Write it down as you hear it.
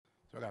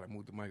So I gotta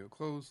move the mic up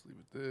close, leave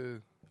it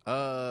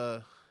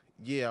there.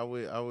 Yeah,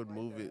 I would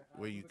move it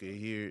where you could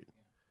hear it.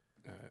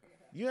 All right.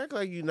 You act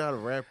like you're not a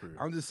rapper.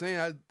 I'm just saying,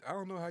 I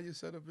don't know how your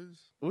setup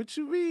is. What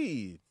you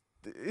mean?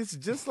 It's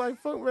just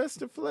like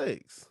Funkmaster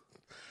Flex.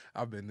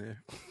 I've been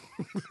there.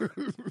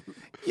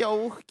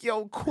 Yo,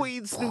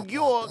 Queens, New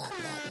York.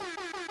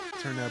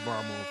 Turn that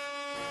bomb off.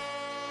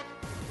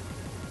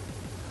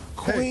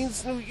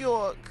 Queens, New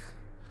York.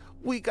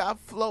 We got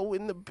F.L.O.W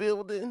in the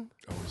building.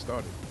 Oh, it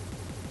started.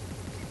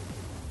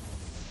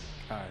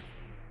 All right.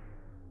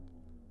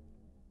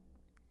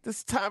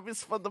 This time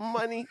is for the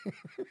money.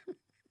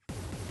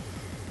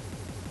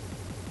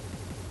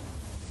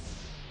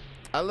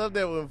 I love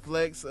that when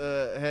Flex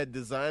had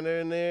Designer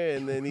in there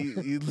and then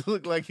he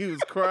looked like he was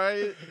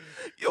crying.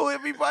 Yo,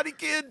 everybody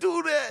can't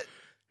do that.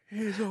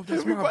 Hands off,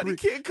 that's Everybody my brick.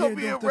 can't come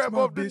Hands here off, and that's rap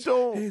my up the bitch.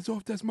 dome. Hands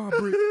off, that's my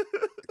brick.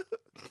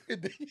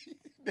 And then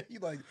he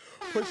like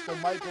pushed the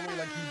mic away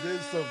like he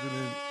did something.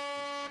 And...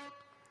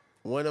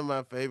 One of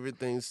my favorite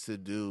things to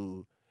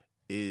do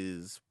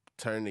is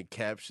turn the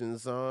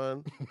captions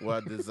on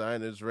while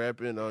Designer's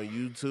rapping on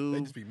YouTube.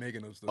 They just be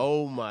making them stuff.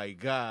 Oh my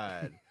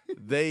God.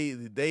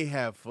 They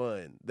have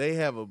fun. They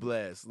have a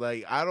blast.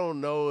 Like, I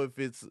don't know if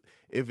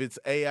it's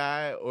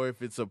AI or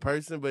if it's a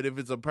person, but if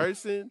it's a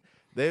person,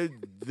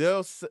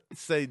 they'll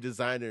say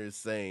Designer is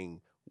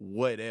saying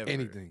whatever.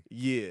 Anything.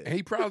 Yeah. And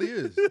he probably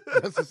is.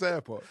 That's the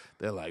sad part.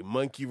 They're like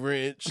monkey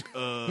wrench,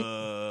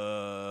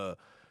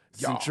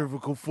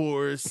 centrifugal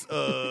force,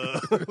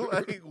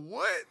 like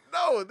what?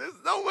 No, there's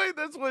no way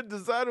that's what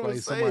Designer Like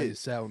was somebody saying.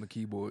 sat on the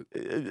keyboard.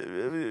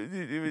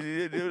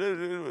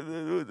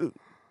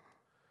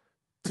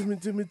 Timmy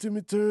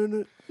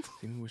Turner.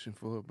 See me wishing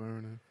for a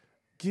burner.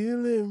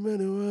 Killing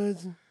money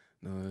watching.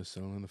 No, it's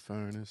selling the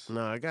furnace.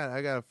 No, I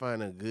gotta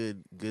find a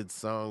good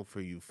song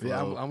for you, Flo.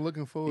 Yeah, I'm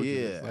looking forward to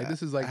this. Like,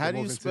 this is like how the do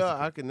you most spell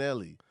anticipated.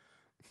 Akinelli?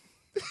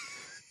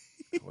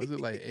 Was it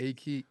like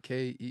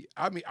A-K-E?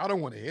 I mean, I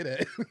don't want to hear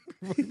that.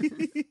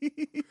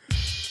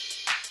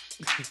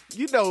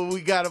 You know we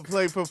gotta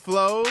play for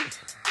Flo.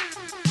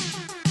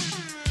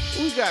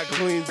 We got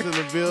Queens in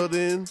the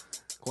building.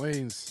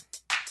 Queens.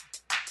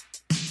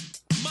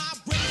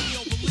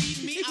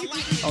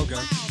 Okay.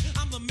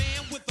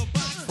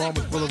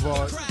 Farmers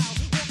Boulevard,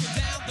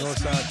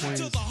 Northside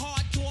Queens.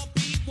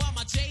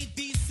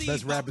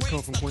 Best rappers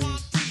come from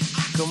Queens.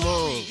 Come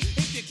on.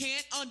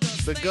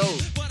 The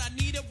GOAT.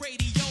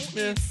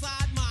 Yeah.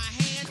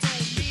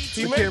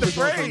 He made the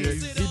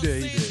phrase. He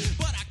did.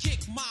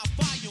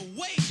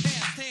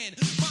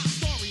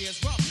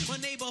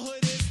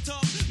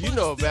 You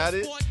know about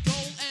it.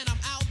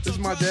 This is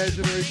my dad's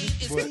generation,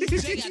 but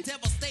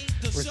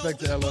respect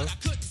to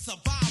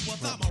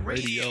F.L.O.W.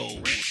 Radio.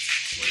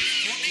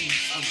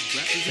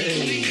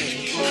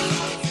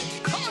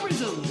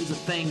 Colorism is a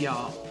thing,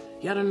 y'all.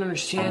 Y'all don't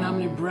understand how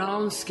many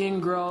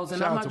brown-skinned girls, and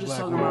Shout I'm out not to just black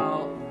talking men.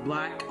 about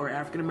black or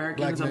African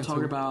Americans. Black I'm men,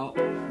 talking too.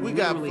 about We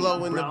got literally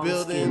F.L.O.W in the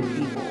brown-skinned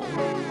building. people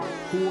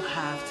who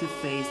have to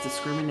face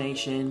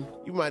discrimination,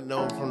 You might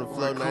know him from the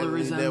or F.L.O.W 90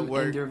 colorism in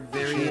Network. their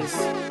various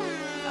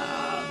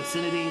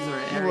vicinities or You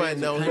areas might or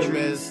know him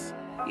countries. as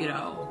You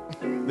know,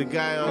 the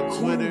guy on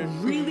Twitter.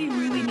 who really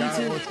need Guy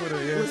to on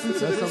Twitter, yeah. listen to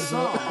That this sums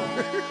up.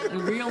 song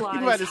and realize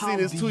You might have how seen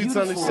his tweets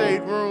on the beautiful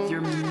Shade Room.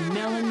 your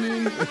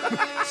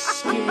melanin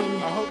skin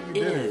I hope you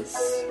did. is.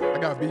 I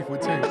got beef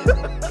with Tim.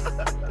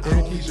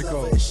 And Keisha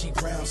Cole. She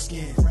brown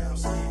skin,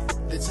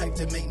 the type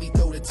to make me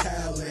throw the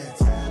towel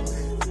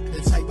in,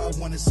 the type I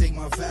wanna sing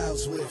my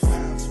vows with.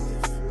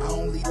 I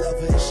only love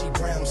her if she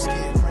brown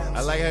skin.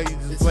 I like how you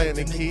just playing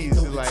the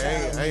keys. You're like,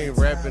 I ain't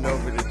rapping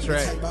over the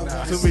track.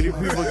 Too many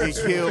people get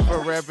killed for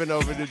rapping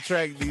over the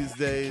track these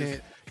days.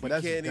 Can't- but You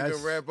that's- can't even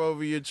that's- rap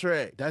over your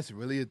track. That's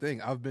really a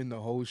thing. I've been to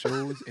whole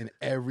shows and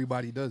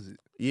everybody does it.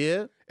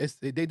 Yeah?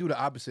 They do the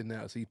opposite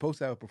now. So you're supposed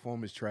to have a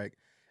performance track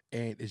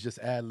and it's just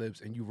ad libs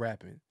and you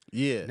rapping.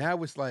 Yeah.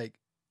 Now it's like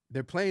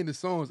they're playing the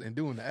songs and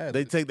doing the ad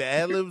They libs take the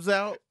ad-libs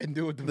out. and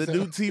do it The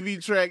themselves. new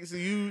TV tracks,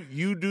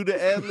 you do the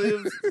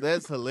ad-libs.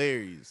 That's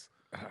hilarious.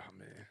 Oh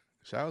man.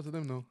 Shout out to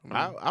them though.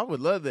 I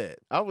would love that.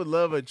 I would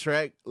love a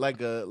track like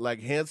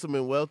Handsome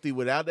and Wealthy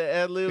without the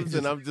ad-libs,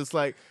 and I'm just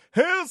like,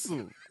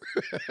 Handsome,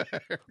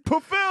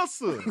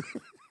 Professor,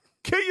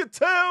 can you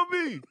tell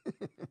me?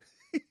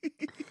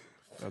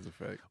 That's a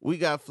fact. We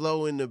got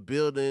F.L.O.W in the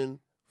building.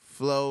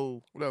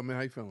 F.L.O.W, What up, man?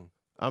 How you feeling?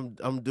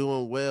 I'm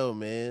doing well,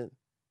 man.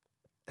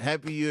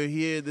 Happy you're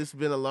here. This has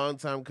been a long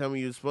time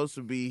coming. You're supposed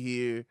to be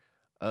here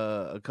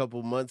a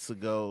couple months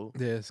ago.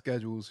 Yeah,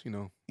 schedules, you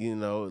know.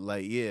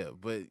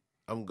 But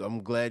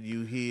I'm glad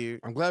you here.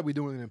 I'm glad we're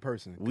doing it in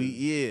person.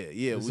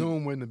 Zoom.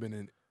 Zoom wouldn't have been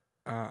in.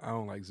 I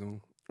don't like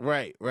Zoom.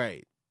 Right.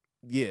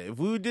 Yeah, if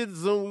we did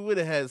Zoom, we would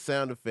have had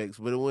sound effects,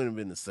 but it wouldn't have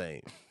been the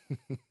same.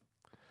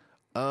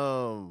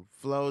 Flo,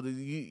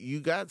 you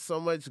got so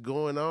much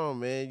going on,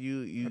 man.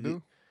 I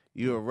do.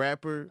 You're a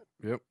rapper.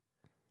 Yep.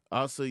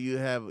 Also, you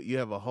have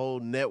a whole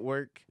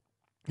network.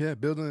 Yeah,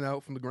 building it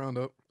out from the ground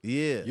up.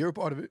 Yeah, You're a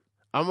part of it.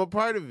 I'm a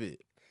part of it.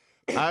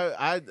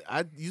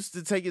 I used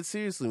to take it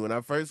seriously when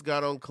I first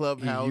got on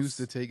Clubhouse. He used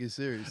to take it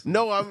seriously.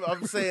 No,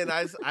 I'm saying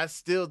I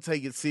still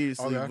take it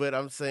seriously, Okay. but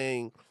I'm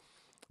saying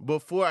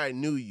before I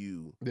knew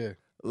you, Yeah.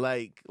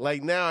 like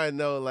now I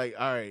know, like,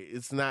 all right,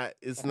 it's not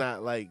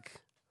like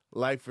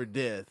life or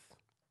death.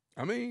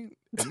 I mean,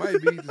 it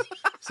might be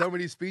some of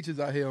these speeches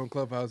out here on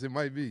Clubhouse. It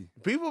might be.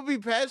 People be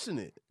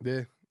passionate.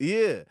 Yeah.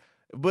 Yeah.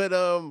 But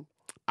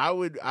I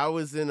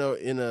was in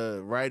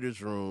a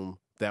writer's room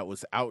that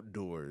was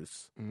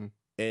outdoors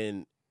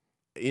and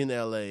in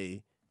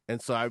LA,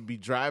 and so I'd be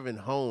driving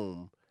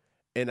home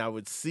and I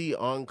would see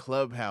on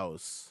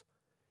Clubhouse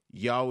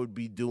y'all would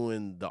be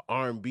doing the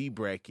R&B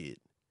bracket.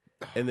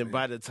 And then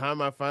by the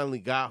time I finally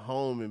got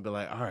home and be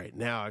like, all right,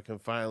 now I can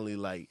finally,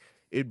 like,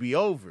 it'd be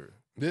over.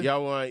 Yeah.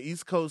 Y'all were on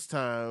East Coast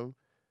time.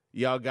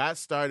 Y'all got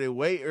started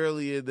way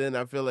earlier than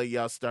I feel like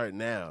y'all start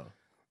now.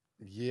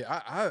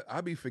 Yeah,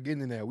 I be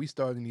forgetting that we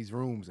start in these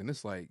rooms and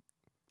it's like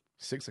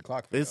 6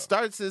 o'clock. It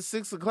starts at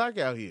 6 o'clock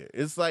out here.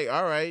 It's like,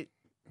 all right,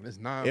 it's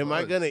 9. am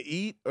I gonna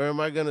eat or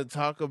am I gonna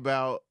talk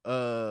about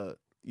my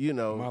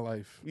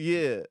life?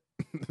 Yeah,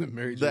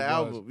 Mary J. the Blige.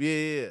 album,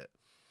 yeah.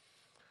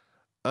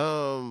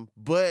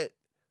 But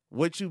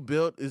what you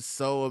built is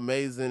so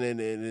amazing, and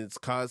it's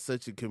caused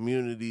such a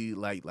community.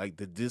 Like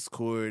the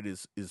Discord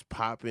is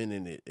popping,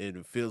 and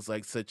it feels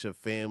like such a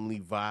family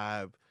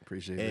vibe.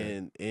 Appreciate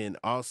that. And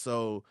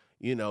also,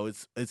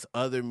 it's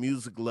other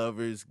music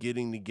lovers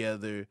getting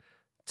together,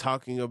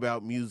 talking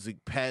about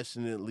music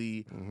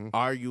passionately,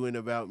 arguing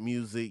about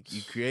music.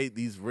 You create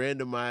these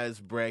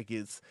randomized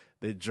brackets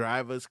that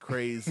drive us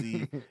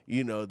crazy.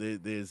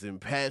 There's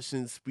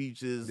impassioned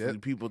speeches.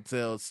 Yep. People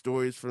tell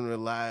stories from their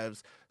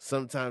lives.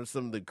 Sometimes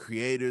some of the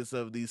creators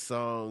of these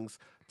songs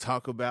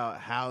talk about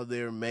how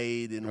they're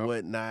made and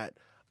whatnot.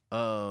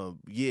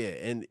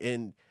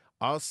 And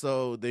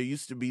also there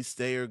used to be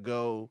Stay or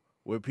Go,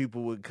 where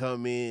people would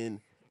come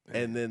in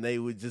and then they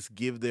would just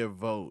give their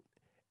vote.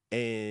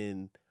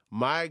 And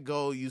my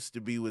goal used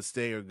to be with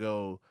Stay or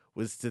Go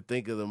was to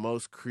think of the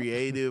most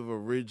creative,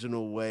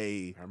 original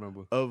way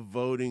of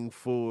voting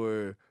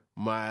for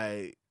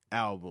my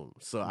album.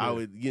 So I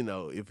would,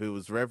 if it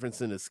was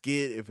referencing a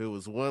skit, if it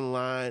was one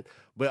line,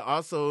 but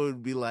also it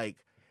would be like,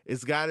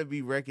 it's got to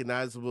be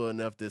recognizable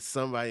enough that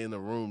somebody in the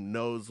room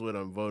knows what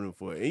I'm voting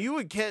for. And you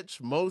would catch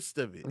most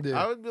of it.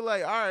 Yeah. I would be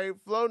like, all right,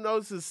 Flo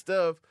knows his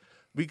stuff,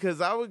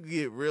 because I would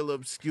get real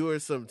obscure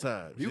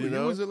sometimes. You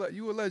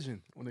a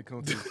legend when it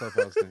comes to the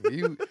Clubhouse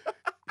thing.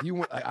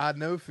 I'd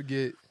never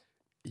forget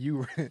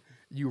you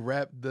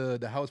rapped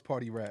the house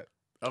party rap.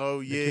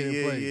 Oh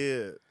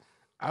yeah.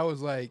 I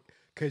was like,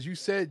 because you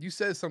said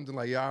something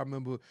like, yeah, I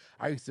remember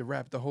I used to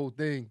rap the whole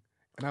thing,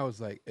 and I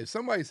was like, if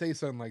somebody say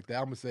something like that,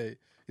 I'm gonna say,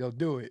 yo,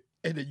 do it.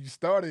 And then you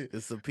started.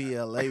 It's a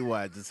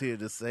PLAY just here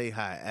to say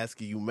hi,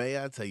 asking you,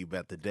 may I tell you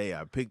about the day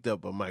I picked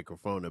up a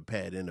microphone, a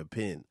pad, and a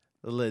pen.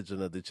 The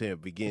legend of the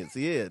champ begins.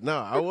 Yeah, no,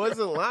 I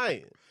wasn't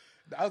lying.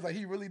 I was like,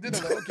 he really did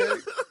it. Like, okay.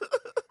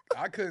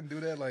 I couldn't do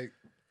that. Like,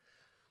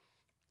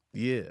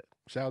 yeah.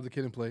 Shout out to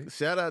Kid and Play.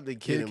 Shout out to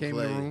Kid and came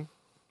Play. in the room.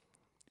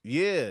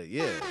 Yeah.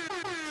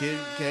 Kid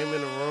came in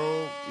the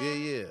room.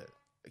 Yeah.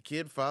 A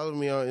kid followed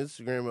me on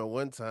Instagram at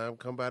one time.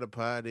 Come by the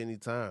pod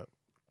anytime.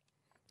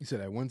 You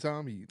said at one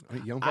time he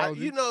unfollowed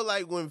you?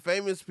 Like when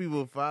famous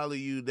people follow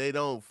you, they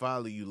don't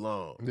follow you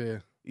long. Yeah.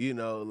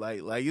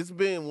 Like it's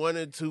been one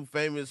or two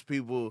famous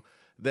people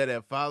that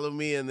have followed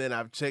me, and then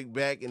I've checked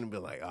back and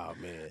been like, oh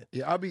man,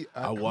 yeah,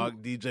 I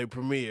walked DJ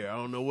Premier. I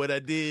don't know what I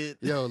did.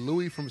 Yo,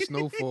 Louis from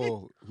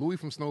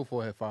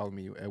Snowfall had followed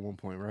me at one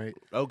point, right?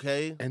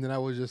 Okay. And then I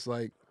was just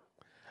like,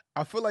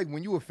 I feel like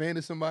when you a fan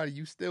of somebody,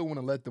 you still want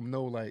to let them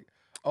know, like,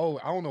 oh,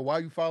 I don't know why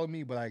you followed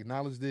me, but I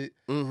acknowledged it.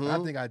 I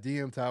think I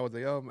DM'd Ty. I was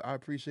like, oh, I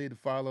appreciate the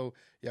follow.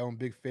 Yeah, I'm a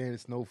big fan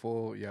of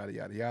Snowfall. Yada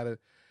yada yada.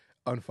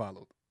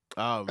 Unfollowed.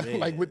 Oh man.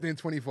 Like within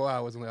 24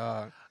 hours. I'm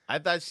like, I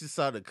thought she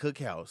saw the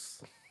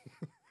cookhouse.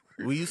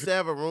 We used to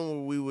have a room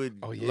where we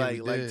would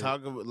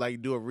talk about,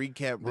 like do a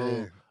recap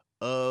room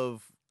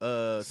of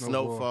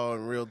Snowfall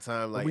in real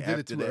time, like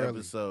after the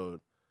episode.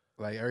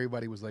 Like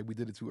everybody was like, we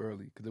did it too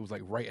early because it was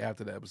like right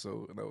after the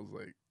episode, and I was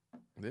like,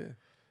 yeah.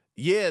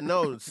 Yeah,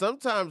 no.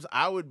 Sometimes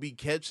I would be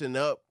catching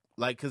up,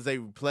 like, because they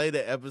play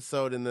the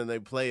episode and then they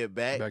play it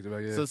back. Back to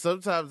back, yeah. So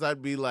sometimes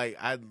I'd be like,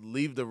 I'd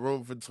leave the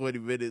room for 20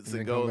 minutes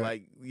and go,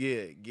 like,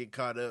 get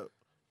caught up.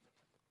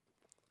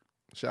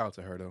 Shout out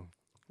to her, though.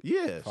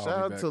 Yeah, shout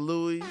out to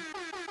Louis,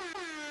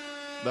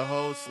 the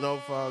whole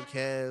Snowfall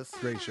cast.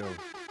 Great show.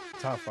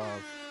 Top 5.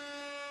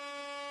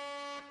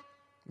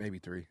 Maybe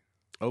 3.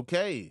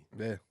 Okay.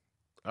 Yeah.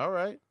 All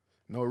right.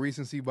 No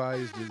recency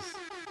bias, just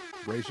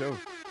great show.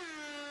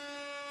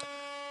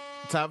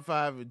 Top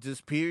 5,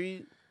 just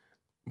period?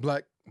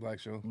 Black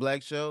show.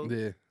 Black show?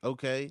 Yeah.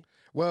 Okay.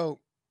 Well,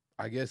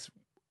 I guess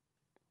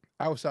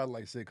outside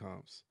like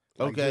sitcoms.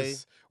 Like okay.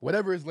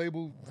 Whatever is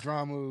labeled,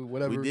 drama,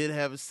 whatever. We did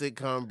have a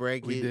sitcom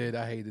bracket. We did.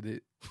 I hated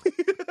it.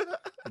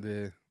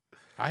 Yeah.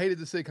 I hated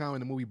the sitcom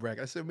and the movie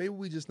bracket. I said, maybe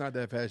we just not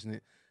that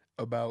passionate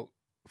about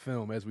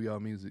film as we are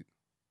music.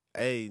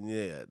 Hey,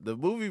 yeah, the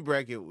movie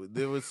bracket.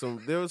 There was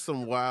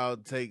some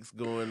wild takes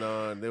going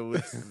on. There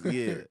was,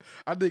 yeah.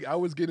 I think I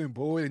was getting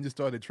bored and just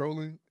started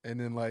trolling, and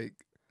then like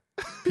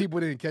people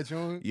didn't catch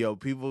on. Yo,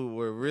 people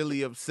were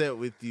really upset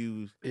with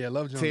you. Yeah,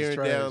 Love Jones tearing is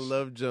trash. down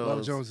Love Jones.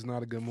 Love Jones is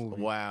not a good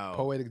movie. Wow.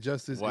 Poetic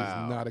Justice is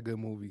not a good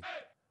movie.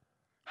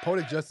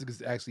 Poetic Justice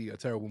is actually a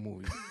terrible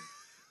movie.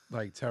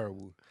 Like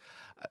terrible.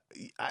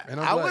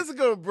 I wasn't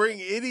gonna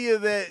bring any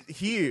of that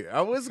here.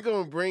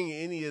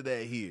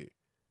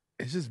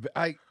 It's just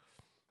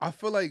I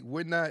feel like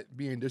we're not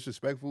being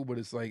disrespectful, but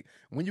it's like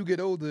when you get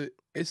older,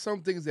 it's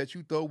some things that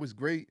you thought was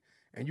great,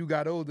 and you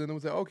got older, and it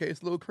was like, okay,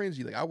 it's a little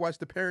cringy. Like I watched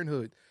The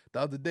Parenthood the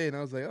other day, and I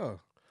was like, oh,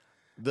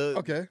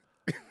 okay.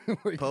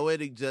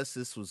 Poetic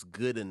Justice was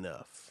good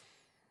enough.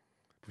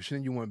 But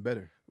shouldn't you want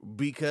better?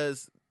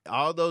 Because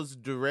all those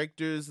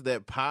directors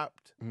that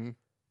popped,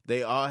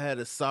 they all had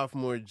a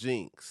sophomore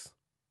jinx.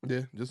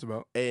 Yeah, just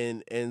about.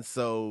 And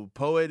so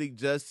Poetic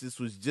Justice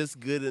was just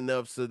good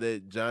enough so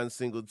that John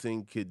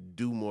Singleton could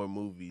do more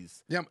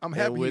movies. Yeah, I'm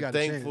happy he got a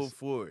chance. We're thankful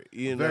for it.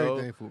 Very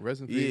thankful.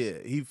 Rest in peace.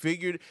 Yeah,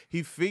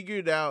 he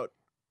figured out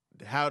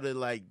how to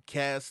like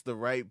cast the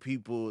right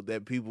people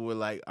that people were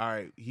like, all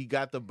right, he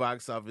got the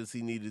box office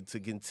he needed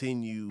to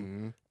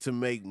continue to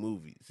make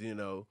movies, you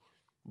know.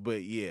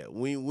 But yeah,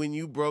 when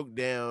you broke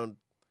down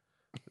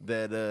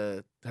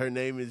that her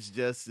name is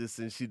Justice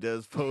and she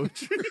does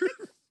poetry.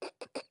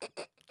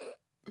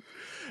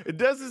 It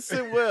doesn't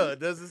sit well. It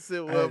doesn't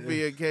sit well for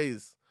your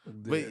case.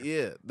 But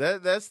yeah,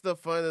 that's the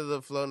fun of the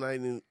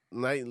F.L.O.W.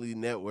 Nightly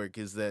Network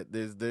is that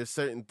there's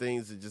certain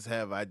things that just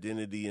have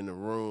identity in the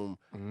room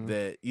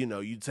that, you know,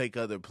 you take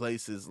other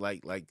places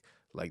like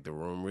the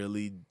room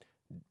really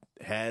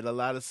had a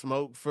lot of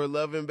smoke for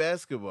Love and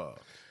Basketball.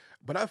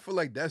 But I feel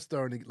like that's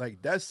starting to,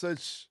 like, that's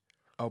such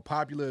a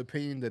popular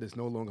opinion that it's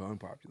no longer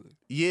unpopular.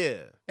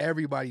 Yeah.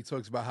 Everybody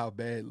talks about how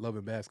bad Love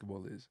and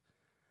Basketball is.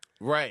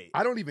 Right.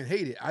 I don't even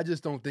hate it. I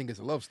just don't think it's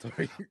a love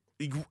story.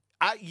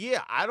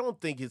 I don't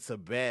think it's a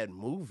bad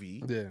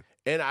movie. Yeah.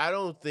 And I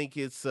don't think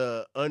it's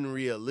a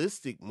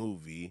unrealistic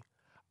movie.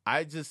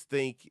 I just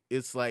think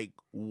it's like,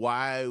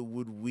 why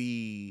would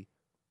we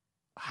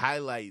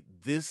highlight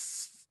this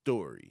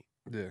story?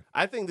 Yeah.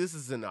 I think this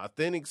is an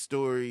authentic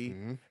story,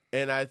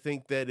 and I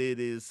think that it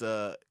is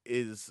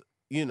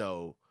you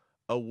know,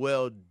 a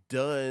well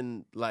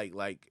done,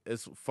 like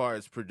as far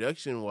as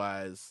production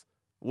wise,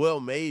 well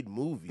made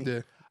movie.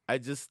 Yeah. I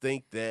just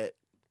think that,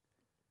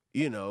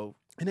 you know,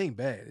 it ain't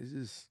bad.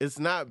 It's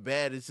not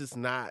bad. It's just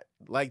not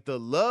like the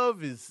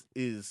love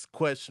is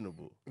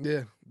questionable.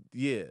 Yeah.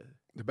 Yeah.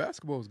 The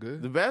basketball is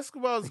good. The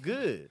basketball is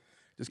good.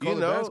 Just call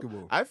it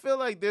basketball. I feel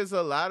like there's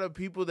a lot of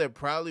people that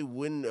probably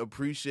wouldn't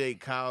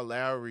appreciate Kyle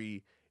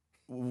Lowry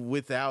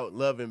without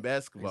Love and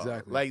Basketball.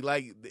 Exactly.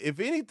 Like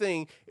if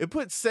anything, it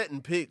put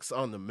setting picks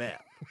on the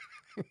map.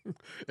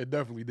 It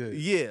definitely did.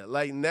 Yeah,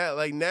 like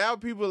now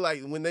people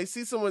like when they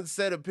see someone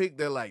set a pick,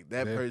 they're like,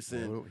 that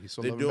person,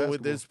 they're doing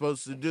what they're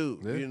supposed to do,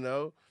 you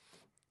know?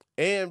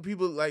 And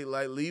people like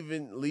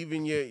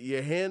leaving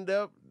your hand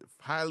up,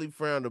 highly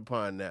frowned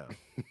upon now.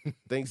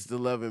 Thanks to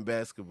Love and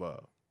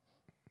Basketball.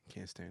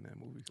 Can't stand that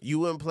movie. You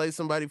wouldn't play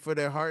somebody for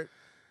their heart?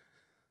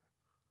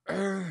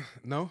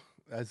 No,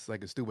 that's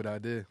like a stupid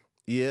idea.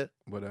 Yeah.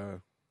 But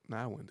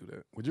I wouldn't do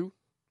that. Would you?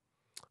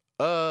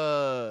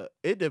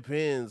 It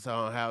depends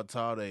on how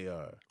tall they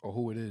are or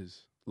who it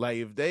is. Like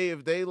if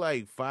they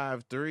like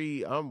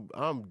 5'3",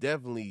 I'm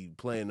definitely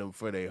playing them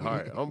for their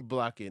heart. I'm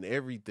blocking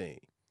everything.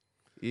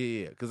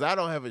 Yeah, because I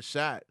don't have a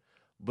shot,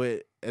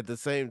 but at the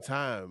same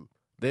time,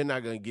 they're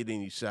not gonna get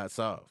any shots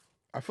off.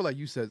 I feel like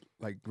you said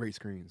like great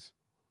screens.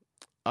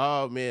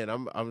 Oh man,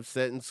 I'm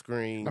setting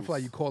screens. I feel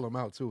like you call them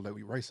out too, like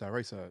we right side.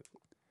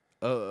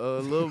 A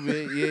little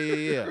bit,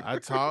 yeah. I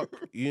talk,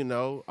 you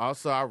know.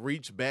 Also, I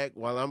reach back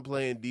while I'm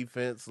playing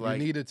defense. Like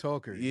you need a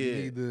talker. Yeah. You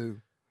need the.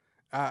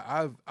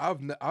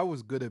 I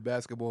was good at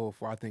basketball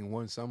for I think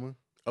one summer.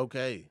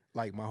 Okay.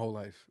 Like my whole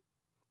life.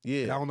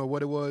 Yeah. And I don't know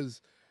what it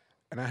was,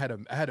 and I had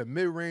a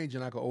mid range,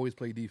 and I could always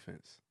play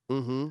defense.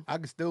 I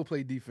could still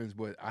play defense,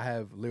 but I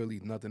have literally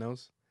nothing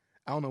else.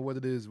 I don't know what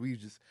it is.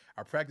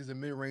 I practiced in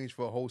mid range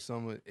for a whole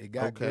summer. It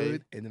got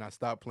good, and then I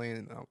stopped playing.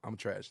 And I'm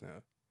trash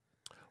now.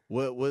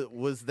 What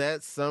was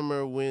that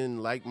summer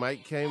when Like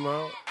Mike came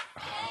out?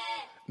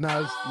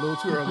 Nah, it's a little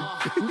too early.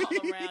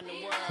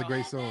 It's a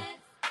great song.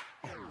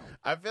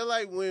 I feel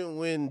like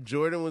when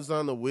Jordan was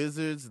on the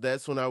Wizards,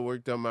 that's when I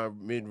worked on my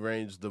mid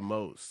range the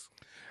most.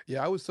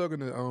 Yeah, I was talking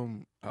to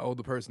an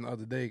older person the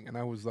other day, and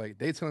I was like,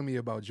 they telling me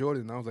about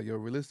Jordan, and I was like, yo,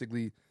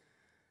 realistically,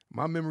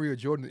 my memory of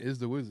Jordan is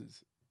the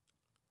Wizards.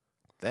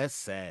 That's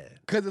sad.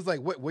 Because it's like,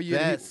 what year?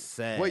 That's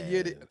sad. What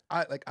year did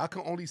I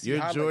can only see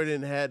your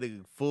Jordan had a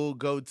full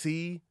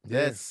goatee?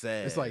 Yeah. That's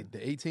sad. It's like the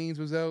 18s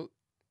was out.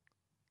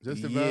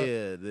 Just about.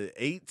 Yeah, the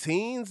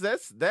 18s.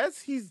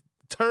 That's he's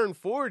turned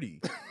 40.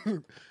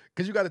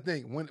 Because you got to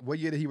think, what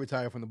year did he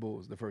retire from the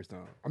Bulls the first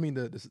time? I mean,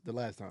 the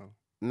last time.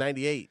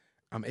 98.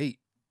 I'm 8.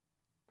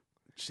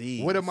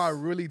 Jeez. What am I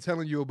really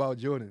telling you about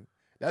Jordan?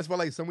 That's why,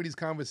 like, some of these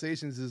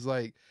conversations is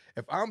like,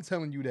 if I'm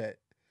telling you that,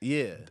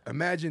 Yeah.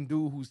 Imagine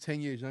dude who's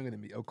 10 years younger than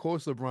me. Of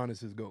course LeBron is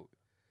his GOAT.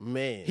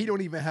 Man. He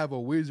don't even have a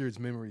Wizards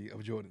memory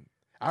of Jordan.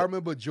 I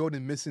remember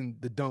Jordan missing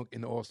the dunk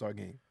in the All-Star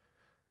game.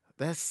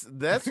 That's what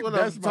That's I'm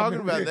my talking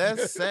memory. about.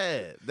 That's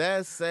sad.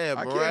 That's sad.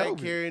 I can't Mariah help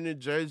it. Carey in the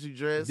jersey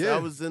dress. Yeah. I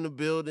was in the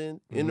building,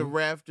 in the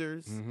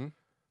rafters, Mm-hmm.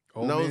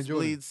 Old man Jordan.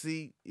 nosebleed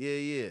seat.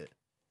 Yeah.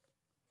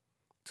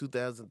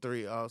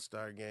 2003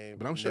 All-Star game.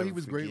 But I'm sure he Never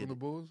was great forget on the it.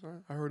 Bulls.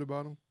 I heard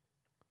about him.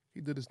 He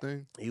did his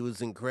thing. He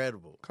was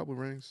incredible. Couple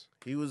rings.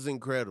 He was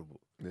incredible.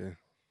 Yeah.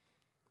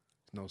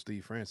 No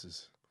Steve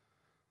Francis.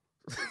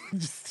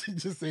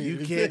 just say You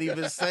it. can't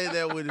even say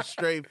that with a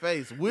straight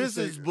face.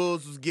 Wizards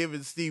Bulls was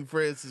giving Steve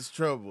Francis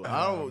trouble.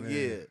 I Oh, don't. man.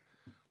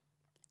 Yeah.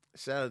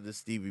 Shout out to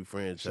Stevie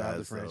franchise. Shout out to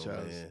though,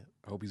 franchise. man.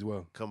 I hope he's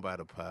well. Come by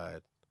the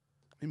pod.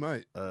 He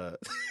might.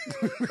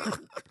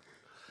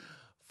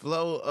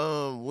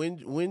 Flo,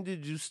 when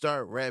did you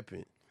start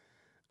rapping?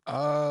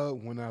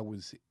 When I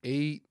was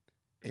 8,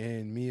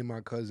 and me and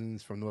my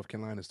cousins from North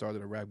Carolina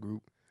started a rap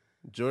group.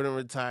 Jordan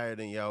retired,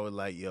 and y'all were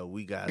like, "Yo,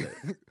 we got it.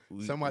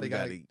 Somebody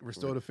got to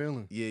restore the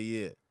feeling.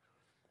 Yeah.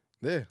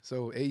 Yeah.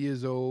 So 8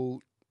 years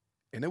old,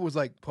 and it was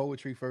like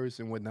poetry first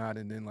and whatnot,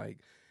 and then like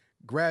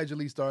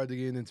gradually started to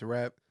get into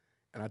rap.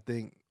 And I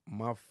think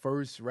my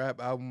first rap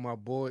album I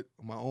bought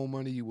on my own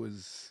money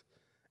was,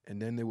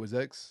 and then there was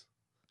X.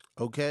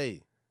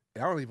 Okay. I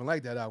don't even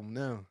like that album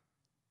now.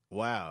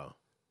 Wow.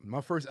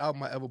 My first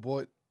album I ever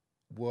bought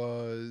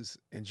was,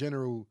 in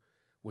general,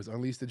 was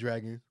Unleash the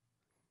Dragon.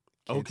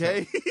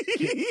 Okay.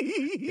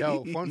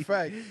 Yo, fun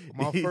fact,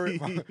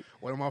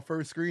 one of my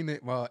first screen name,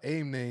 my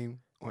AIM name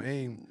on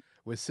AIM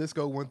was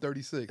Cisco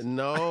 136.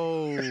 No.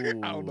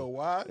 I don't know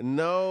why.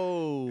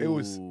 No. It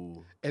was,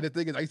 and the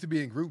thing is, I used to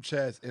be in group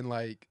chats, and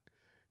like,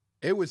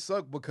 it would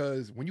suck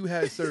because when you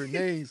had certain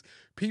names,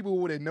 people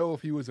wouldn't know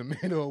if he was a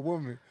man or a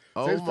woman.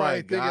 So it's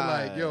probably thinking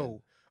like,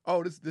 yo,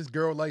 oh, this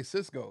girl likes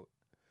Cisco.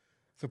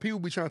 So people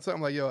be trying to tell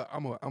him like, yo,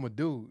 I'm a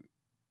dude.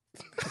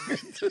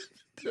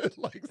 Just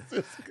like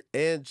Cisco.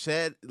 And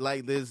chat,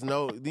 like there's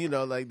no,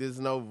 there's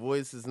no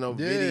voices, no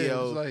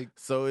video. It's like,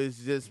 so it's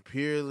just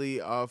purely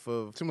off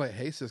of, I'm like,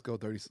 hey, Cisco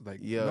 30. Like,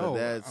 yo, no,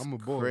 that's I'm a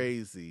boy.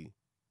 crazy.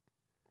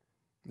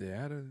 Yeah,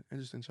 I had an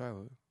interesting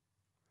childhood.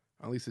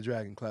 Unleash the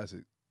Dragon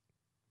classic.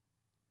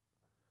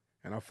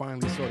 And I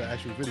finally saw the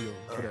actual video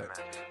for that.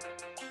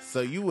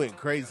 So you went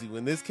crazy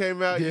when this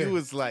came out. Yeah. You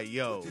was like,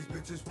 "Yo,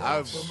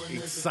 I'm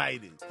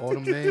excited." All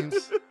them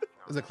names.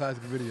 It's a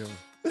classic video.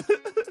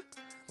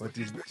 What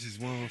these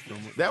bitches want from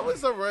it. That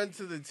was a run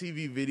to the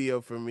TV video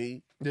for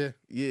me. Yeah.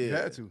 Yeah, You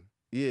had to.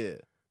 yeah.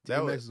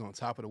 That was on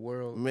top of the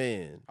world.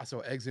 Man. I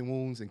saw Eggs and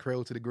Wounds and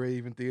Cradle to the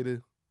Grave in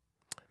theater.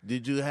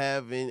 Did you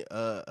have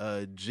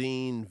a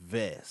jean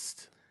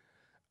vest?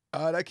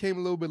 That came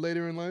a little bit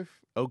later in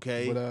life.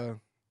 Okay. But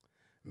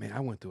man,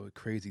 I went through a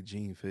crazy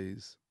jean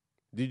phase.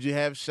 Did you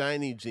have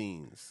shiny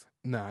jeans?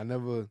 Nah, I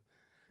never.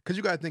 Because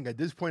you got to think, at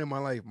this point in my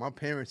life, my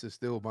parents are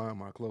still buying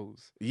my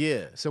clothes.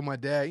 Yeah. So my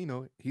dad,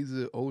 he's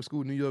an old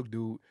school New York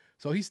dude.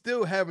 So he's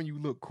still having you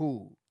look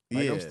cool.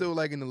 Like, Yeah. I'm still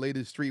like in the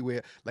latest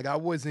streetwear. Like, I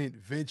wasn't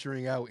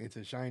venturing out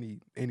into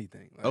shiny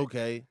anything. Like,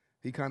 Okay.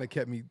 He kind of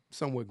kept me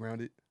somewhat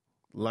grounded.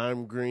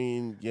 Lime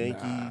green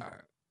Yankee.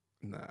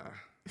 Nah.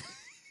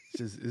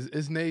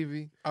 It's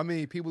Navy. I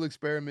mean, people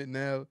experiment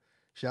now.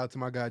 Shout out to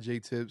my guy J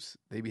Tips.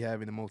 They be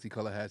having the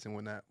multicolor hats and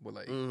whatnot. But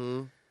like,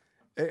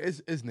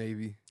 it's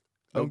Navy.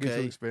 Don't get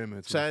too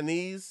experimental.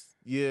 Chinese?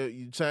 Yeah,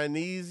 you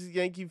Chinese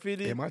Yankee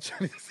fitted? Am I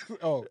Chinese?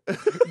 Oh,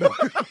 no.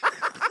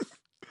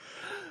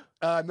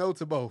 No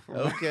to both.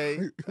 Okay.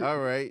 All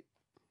right.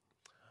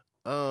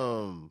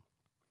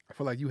 I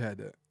feel like you had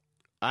that.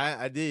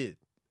 I did.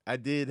 I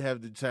did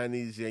have the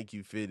Chinese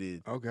Yankee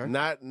fitted. Okay.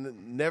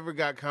 Never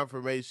got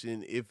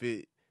confirmation if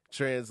it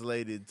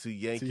translated to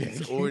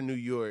Yankees or New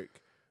York,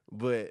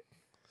 but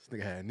This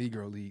nigga had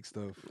Negro League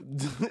stuff.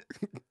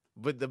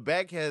 but the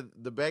back had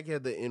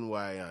the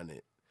NY on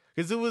it.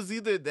 Cuz it was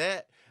either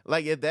that,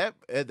 like at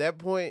that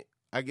point,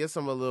 I guess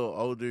I'm a little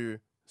older,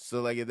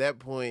 so like at that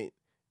point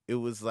it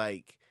was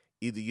like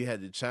either you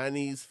had the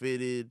Chinese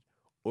fitted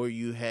or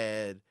you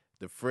had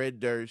the Fred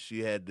Durst,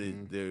 you had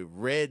the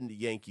red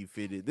Yankee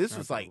fitted. This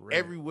was like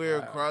everywhere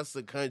across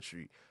the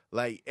country.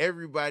 Like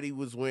everybody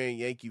was wearing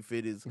Yankee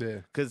fitteds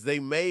because they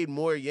made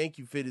more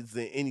Yankee fitteds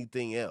than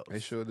anything else. They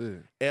sure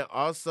did. And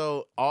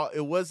also,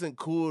 it wasn't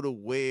cool to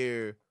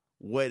wear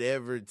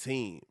whatever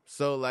team.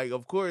 So, like,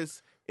 of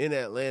course, in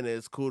Atlanta,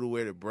 it's cool to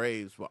wear the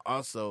Braves, but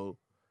also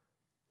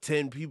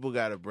 10 people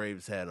got a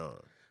Braves hat on.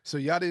 So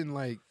y'all didn't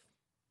like,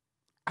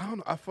 I don't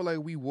know, I feel like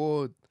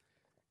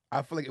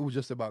it was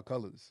just about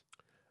colors.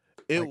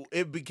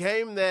 It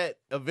became that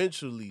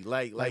eventually,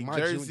 like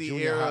Jersey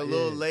junior era, high, a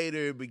little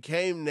later, it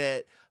became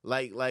that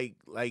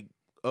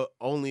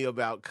only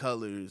about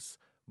colors.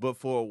 But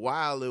for a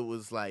while, it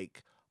was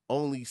like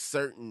only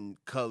certain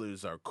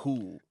colors are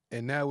cool.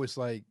 And now it's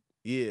like,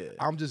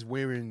 I'm just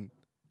wearing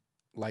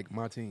like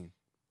my team.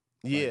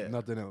 Like,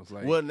 nothing else.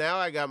 Like, well, now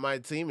I got my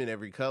team in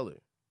every color.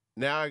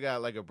 Now I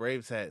got like a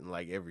Braves hat in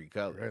like every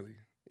color. Really?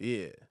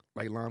 Yeah.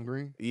 Like lime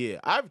green? Yeah,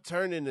 I've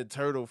turned into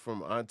Turtle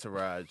from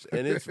Entourage,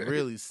 and it's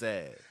really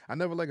sad. I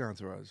never like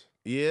Entourage.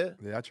 Yeah?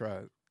 Yeah, I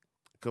tried.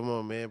 Come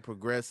on, man.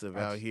 Progressive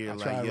out here. I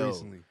Like, tried yo,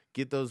 recently.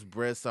 get those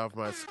breasts off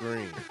my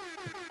screen.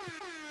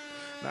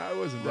 Nah, it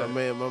wasn't My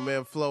that. man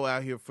F.L.O.W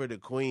out here for the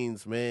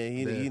queens, man.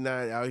 He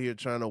not out here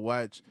trying to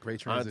watch Great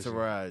transition.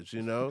 Entourage,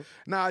 you know?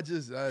 Nah,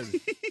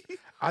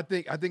 I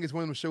think it's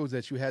one of those shows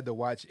that you had to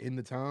watch in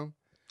the time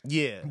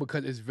Yeah.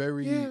 because it's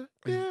very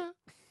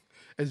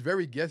it's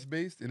very guest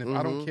based, and if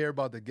I don't care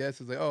about the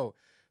guests, it's like, oh,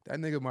 that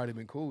nigga might have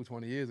been cool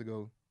 20 years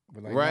ago.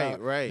 But like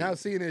Right. now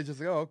seeing it, it's just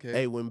like, oh, okay.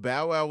 Hey, when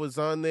Bow Wow was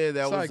on there,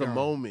 that was a Saigon.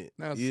 moment.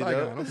 Now it's you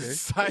Saigon, know? okay.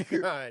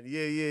 Saigon,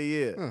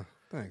 yeah. Huh,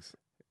 thanks.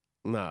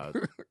 Nah,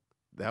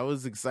 that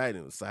was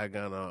exciting.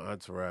 Saigon on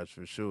Entourage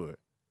for sure.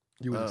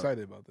 You was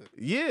excited about that.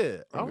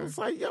 Yeah, I was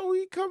like, yo,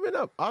 he coming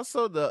up.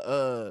 Also,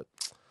 the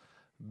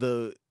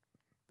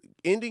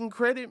ending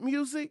credit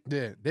music,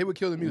 Yeah, they would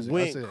kill the music. I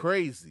went said,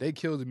 crazy. They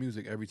kill the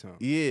music every time.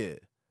 Yeah,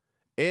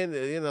 and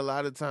a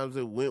lot of times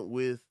it went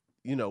with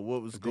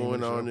what was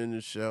going on in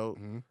the show.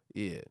 Mm-hmm.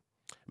 Yeah.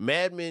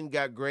 Mad Men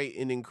got great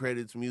ending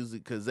credits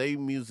music because they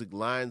music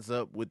lines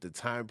up with the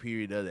time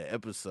period of the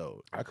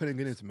episode. I couldn't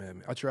get into Mad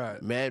Men. I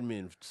tried. Mad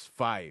Men's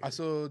fire. I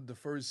saw the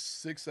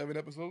first 6-7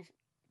 episodes,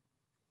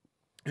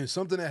 and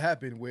something that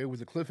happened where it was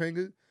a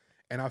cliffhanger,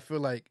 and I feel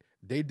like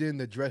they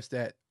didn't address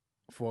that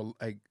for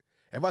like.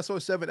 If I saw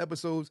 7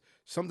 episodes,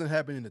 something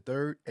happened in the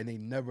third, and they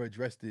never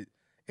addressed it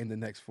in the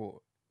next 4.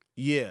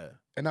 Yeah.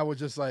 And I was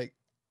just like,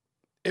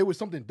 it was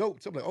something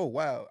dope. So I'm like, oh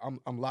wow,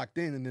 I'm locked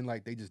in, and then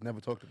like they just never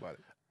talked about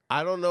it.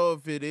 I don't know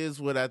if it is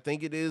what I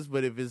think it is,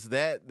 but if it's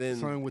that, then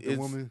Something with the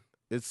woman.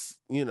 It's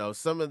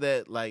some of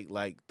that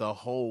like the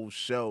whole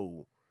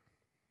show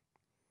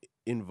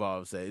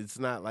involves that. It's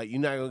not like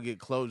you're not gonna get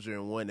closure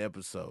in one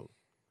episode.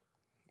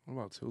 What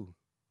about 2?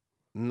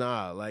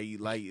 Nah, like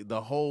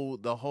the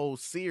whole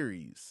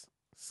series.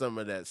 Some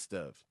of that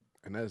stuff,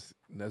 And that's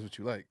what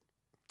you like.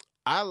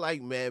 I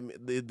like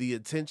the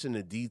attention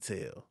to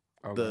detail.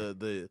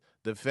 Okay.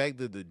 The fact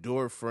that the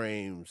door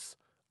frames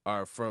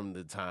are from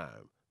the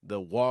time, the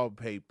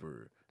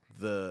wallpaper,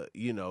 the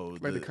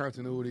Like the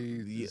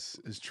continuity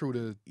is true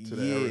to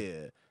the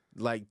era.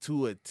 like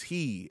to a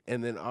T.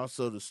 And then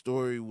also the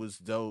story was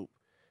dope,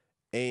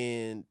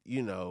 and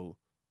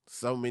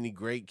so many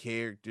great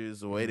characters.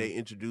 The way they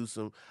introduce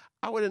them.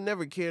 I would have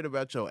never cared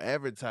about your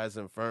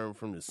advertising firm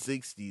from the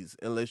 60s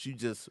unless you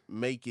just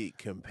make it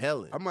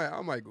compelling. I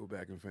might go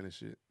back and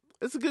finish it.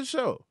 It's a good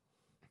show.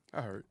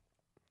 I heard.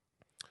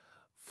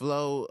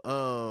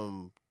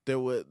 F.L.O.W, there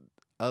were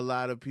a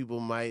lot of people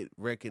might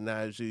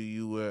recognize you.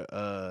 You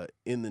were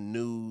in the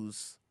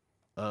news.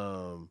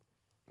 Yeah,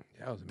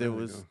 that was a There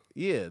minute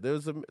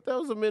was ago. that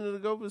was a minute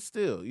ago, but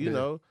still, you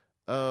know.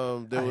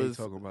 There I was hate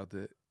talking about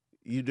that.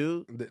 You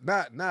do?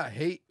 Not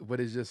hate,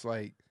 but it's just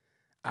like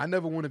I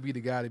never want to be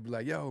the guy to be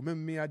like, yo, remember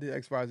me? I did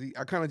XYZ.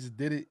 I kind of just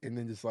did it, and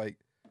then just like,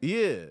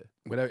 Yeah.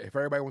 whatever. If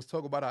everybody wants to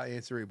talk about it, I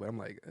answer it. But I'm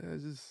like,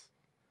 it's just.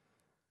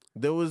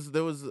 There was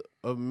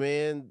a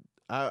man.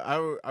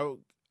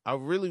 I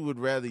really would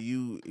rather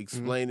you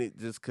explain it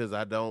just because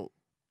I don't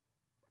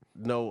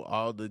know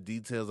all the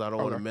details. I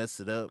don't want to mess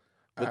it up.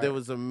 But there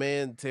was a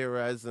man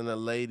terrorizing a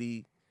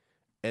lady,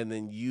 and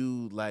then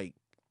you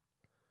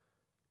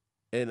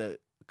and a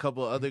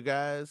couple of other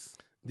guys.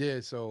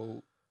 Yeah,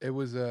 so it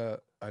was a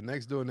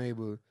next door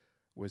neighbor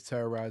was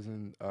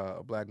terrorizing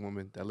a black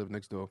woman that lived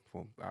next door.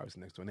 Well,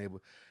 obviously next door neighbor,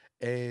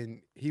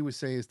 and he was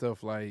saying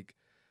stuff like,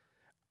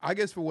 I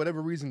guess for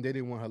whatever reason they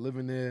didn't want her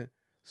living there,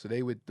 so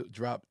they would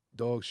drop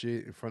dog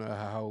shit in front of her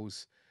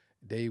house.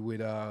 They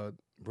would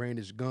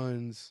brandish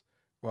guns.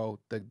 Well,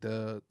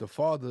 the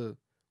father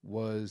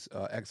was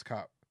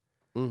ex-cop,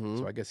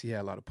 so I guess he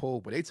had a lot of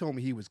pull. But they told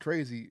me he was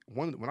crazy.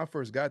 When I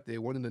first got there,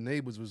 one of the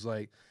neighbors was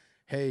like,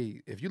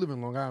 hey, if you live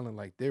in Long Island,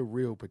 like they're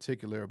real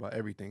particular about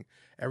everything.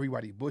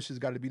 Everybody bushes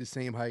got to be the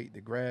same height,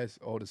 the grass,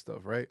 all this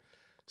stuff, right?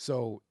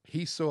 So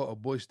he saw a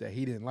bush that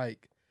he didn't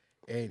like,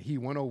 and he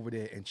went over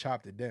there and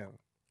chopped it down.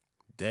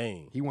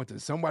 Dang. He went to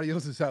somebody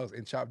else's house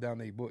and chopped down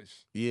their bush.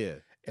 Yeah.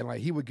 And like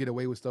he would get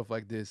away with stuff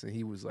like this, and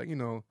he was like,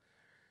 I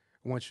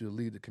want you to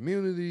leave the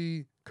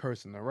community,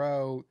 cursing her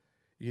out.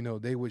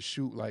 They would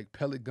shoot like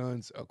pellet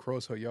guns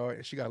across her yard,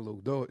 and she got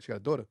a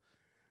daughter.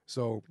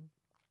 So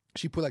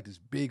she put like this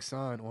big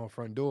sign on her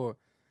front door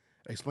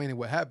explaining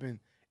what happened.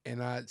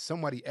 And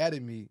somebody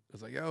added me. I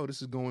was like, yo,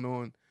 this is going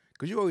on.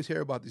 Because you always hear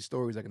about these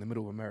stories like in the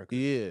middle of America.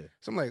 Yeah.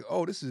 So I'm like,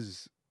 oh, this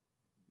is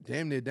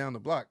damn near down the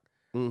block.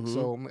 Mm-hmm.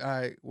 So I'm like, all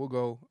right, we'll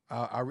go.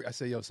 I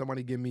said, yo,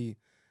 somebody give me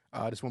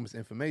this woman's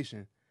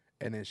information.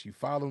 And then she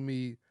followed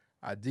me.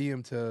 I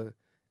DM'd her.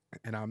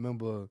 And I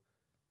remember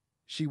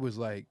she was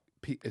like,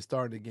 it's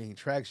starting to gain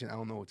traction. I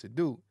don't know what to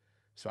do.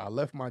 So I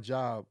left my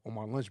job on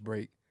my lunch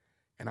break.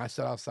 And I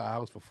sat outside the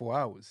house for 4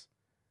 hours,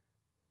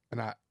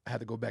 and I had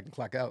to go back and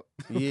clock out.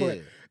 Yeah.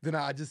 Then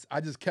I just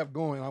kept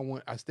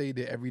going. I stayed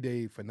there every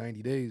day for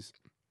 90 days,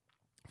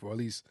 for at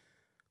least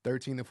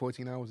 13 to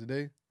 14 hours a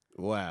day.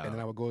 Wow. And then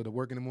I would go to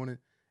work in the morning,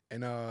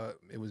 and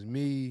it was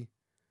me.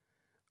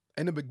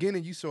 in the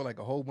beginning, you saw like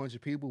a whole bunch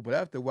of people, but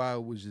after a while,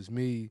 it was just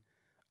me.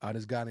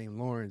 This guy named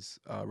Lawrence,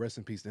 rest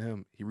in peace to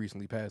him. He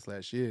recently passed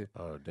last year.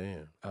 Oh,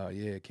 damn.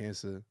 Yeah,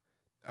 cancer.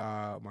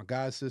 My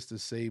god sister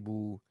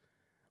Sable,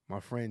 my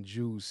friend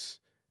Juice,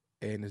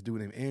 and this dude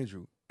named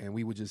Andrew, and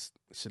we would just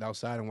sit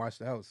outside and watch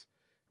the house.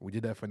 We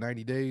did that for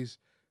 90 days,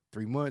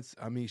 3 months.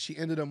 I mean, she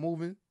ended up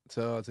moving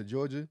to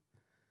Georgia.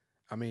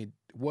 I mean,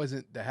 it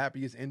wasn't the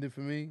happiest ending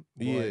for me.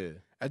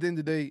 But at the end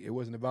of the day, it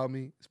wasn't about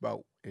me. It's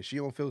about if she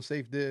don't feel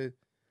safe there,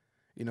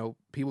 you know,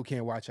 people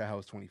can't watch our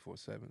house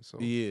 24/7. So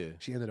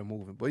she ended up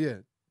moving. But yeah,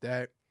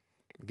 that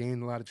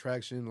gained a lot of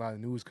traction, a lot of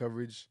news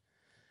coverage.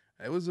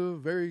 It was a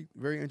very,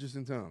 very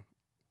interesting time,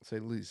 to say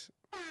the least.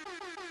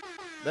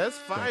 That's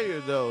fire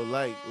though.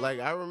 Like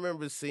I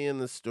remember seeing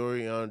the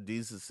story on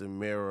Jesus and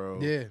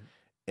Mero. Yeah.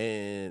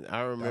 And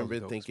I remember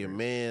thinking,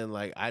 man,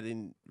 like I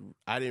didn't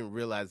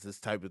realize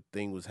this type of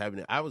thing was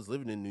happening. I was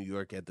living in New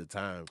York at the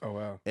time. Oh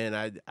wow. And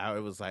I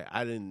was like,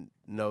 I didn't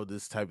know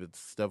this type of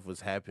stuff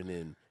was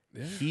happening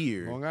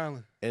here. Long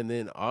Island. And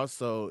then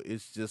also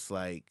it's just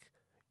like,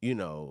 you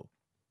know,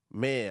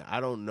 man, I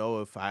don't know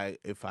if I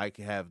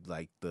could have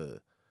like the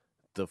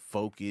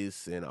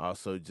focus and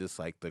also just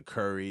like the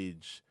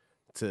courage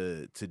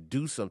to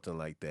do something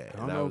like that. I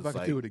don't know if I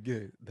could do it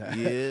again.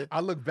 Yeah. I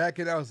look back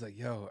and I was like,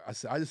 yo,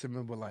 I just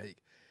remember like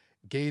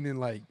gaining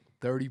like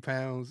 30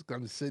 pounds,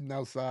 kind of sitting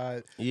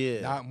outside,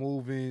 not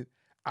moving.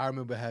 I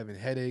remember having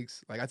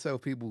headaches. Like I tell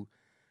people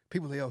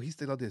like, yo, he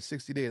stayed out there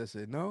 60 days. I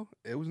said, no,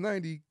 it was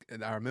 90.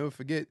 And I remember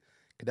because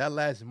that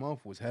last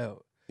month was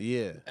hell.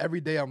 Yeah. Every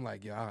day I'm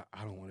like, yo,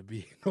 I don't want to be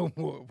here no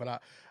more.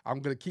 But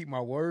I'm going to keep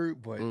my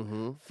word. But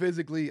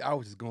physically, I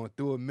was just going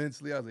through it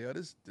mentally. I was like, yo,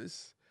 this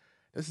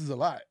is a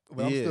lot,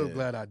 but I'm still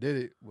glad I did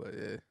it. But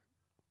yeah.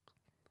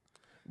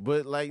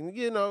 But like,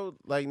 you know,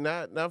 like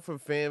not for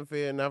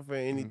fanfare, not for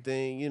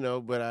anything, you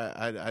know, but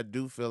I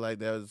do feel like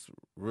that was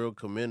real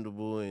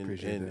commendable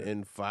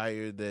and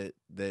fire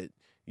that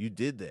you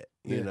did that,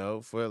 you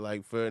know, for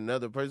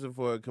another person,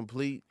 for a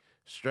complete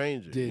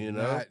stranger. Did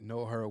not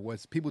know her.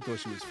 People thought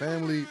she was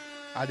family.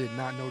 I did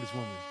not know this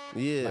woman.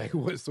 Yeah. Like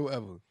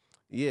whatsoever.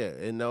 Yeah,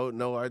 and no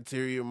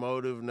ulterior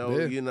motive,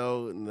 you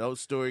know, no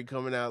story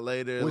coming out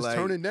later. Was like,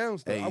 turning down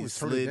stuff. Hey, I was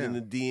slid turning down.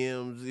 in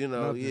the DMs, you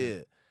know,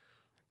 Nothing.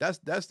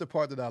 That's the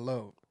part that I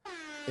love.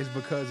 It's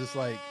because it's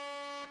like,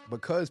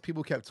 because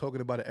people kept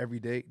talking about it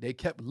every day, they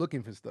kept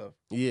looking for stuff.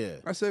 Yeah.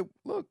 I said,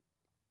 look,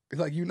 it's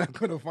like you're not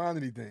going to find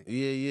anything.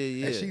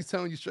 Yeah. And she's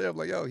telling you straight up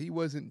like, yo, he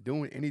wasn't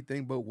doing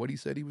anything but what he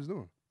said he was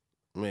doing.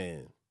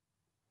 Man.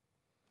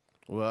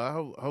 Well,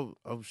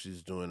 I hope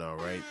she's doing all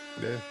right.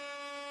 Yeah.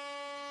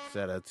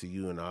 Shout out to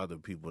you and the other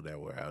people that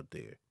were out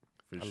there.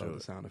 For sure. Love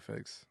the sound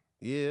effects.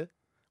 Yeah.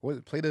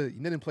 You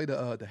didn't play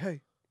the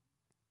hey.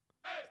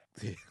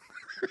 Yeah.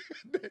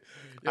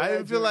 I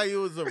didn't feel like it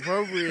was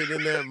appropriate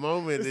in that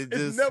moment.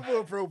 It's never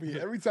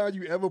appropriate. Every time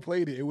you ever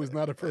played it, it was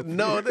not appropriate.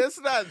 No, that's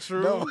not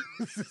true. No.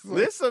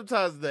 There's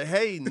sometimes the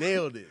hey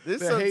nailed it.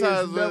 There's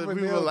sometimes when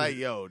people are like,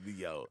 yo,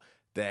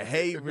 the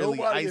hey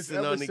really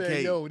icing on the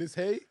cake. Yo, this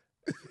hey?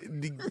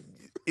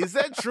 Is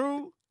that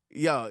true?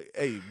 Yo,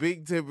 hey,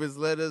 Big Tippers,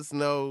 let us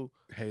know.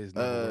 Hey, it's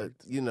not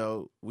you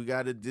know, we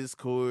got a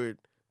Discord.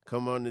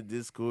 Come on the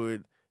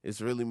Discord.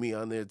 It's really me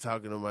on there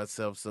talking to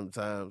myself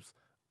sometimes.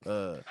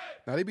 Now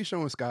they be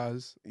showing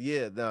skies.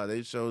 Yeah, no,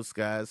 they show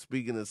skies.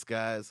 Speaking of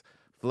skies,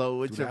 Flo,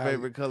 what's your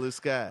favorite color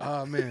sky?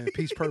 Oh man,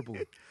 peach purple.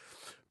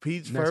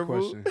 Peach Next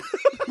purple. Question.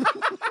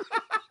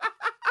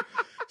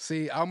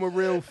 See, I'm a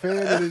real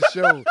fan of this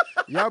show.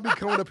 Y'all be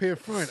coming up here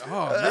front.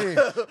 Oh man,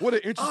 what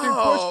an interesting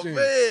question.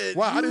 Man,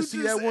 wow, I didn't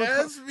see that one.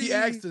 He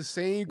asked the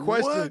same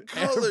question. What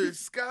color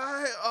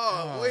sky?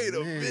 Oh, wait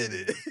a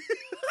minute.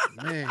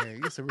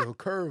 Man, it's a real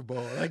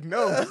curveball. Like,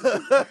 no,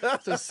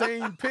 it's the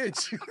same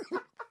pitch.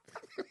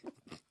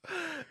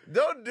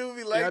 Don't do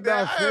me like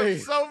that. I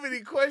have so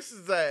many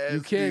questions I ask.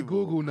 You can't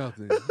Google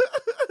nothing.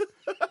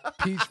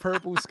 Peach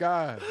purple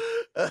sky.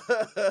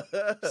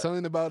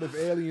 Something about if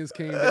aliens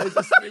came.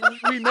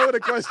 We know the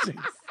questions.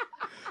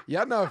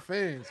 Y'all not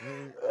fans,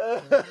 man.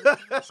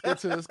 Let's get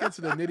to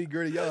the nitty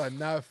gritty. Y'all are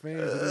not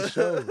fans of this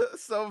show.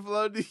 So,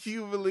 Flo, do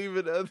you believe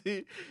in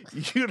other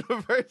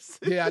universes?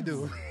 Yeah, I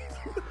do.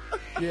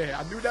 Yeah,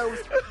 I knew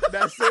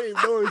that same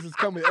noise is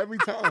coming every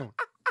time.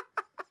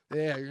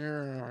 Yeah.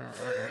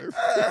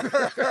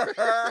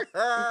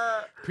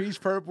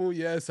 Peach purple,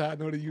 yes, I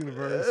know the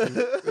universe.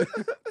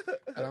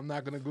 And I'm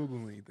not going to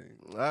Google anything.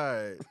 All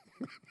right.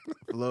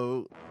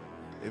 Flo,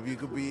 if you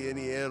could be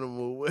any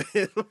animal,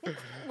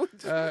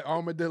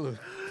 armadillo.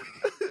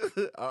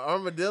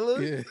 Armadillo?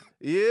 Yeah.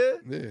 Yeah?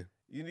 Yeah.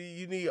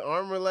 You need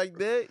armor like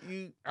that?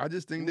 I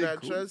just think you're they're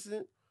not cool.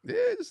 trusting?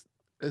 Yeah,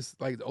 it's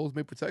like the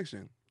ultimate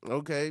protection.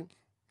 Okay.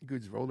 You could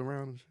just roll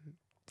around and shit.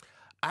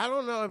 I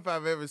don't know if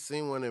I've ever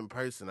seen one in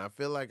person. I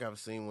feel like I've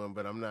seen one,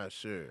 but I'm not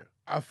sure.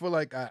 I feel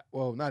like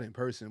not in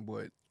person,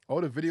 but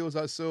all the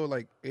videos I saw,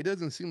 like, it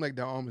doesn't seem like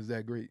their arm is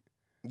that great.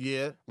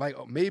 Yeah. Like,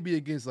 maybe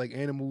against, like,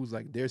 animals,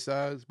 like, their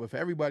size, but for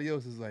everybody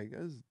else, it's like,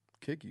 let's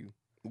kick you.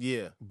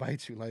 Yeah.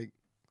 Bite you. Like,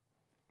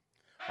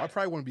 I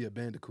probably want to be a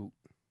bandicoot.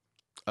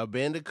 A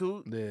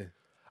bandicoot? Yeah.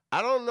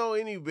 I don't know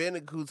any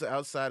bandicoots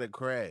outside of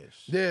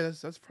Crash. Yeah,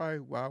 that's probably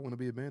why I want to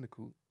be a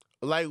bandicoot.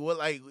 Like what?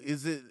 Like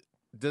is it?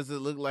 Does it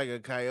look like a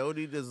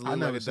coyote? Does it look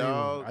like a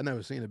dog? I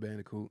never seen a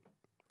bandicoot.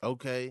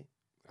 Okay.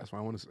 That's why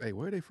I want to say, hey,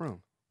 where are they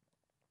from?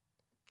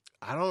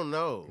 I don't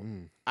know.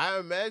 I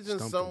imagine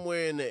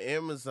somewhere in the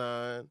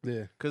Amazon.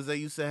 Yeah. Because they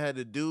used to have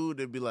the dude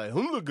that'd be like,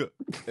 "Hooliga,"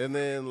 and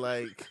then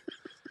like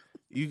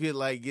you could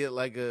like get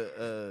like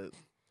a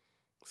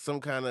some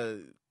kind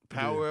of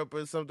power up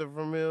or something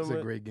from him. It's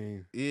a great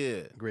game.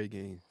 Yeah. Great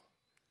game.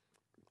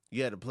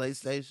 You had a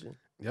PlayStation?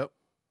 Yep.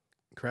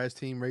 Crash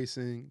Team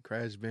Racing,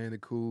 Crash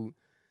Bandicoot.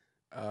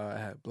 I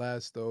had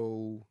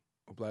Blasto,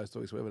 or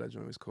Blastoise, whatever that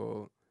joint was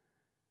called.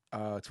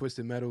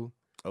 Twisted Metal.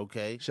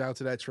 Okay. Shout out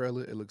to that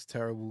trailer. It looks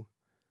terrible.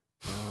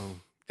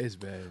 It's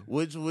bad.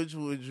 Which would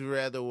you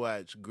rather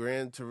watch,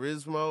 Gran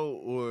Turismo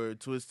or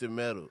Twisted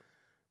Metal?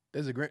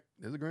 There's a Gran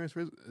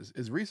Turismo.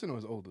 Is recent or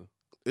is older?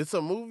 It's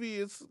a movie.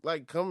 It's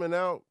like coming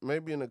out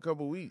maybe in a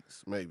couple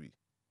weeks, maybe.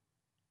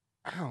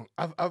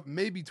 I've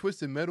maybe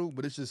Twisted Metal,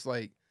 but it's just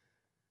like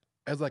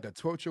as like a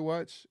torture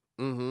watch.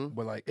 Mm-hmm.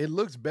 But like it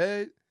looks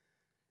bad.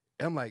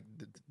 And I'm like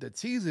the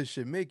teaser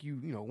should make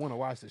you want to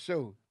watch the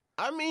show.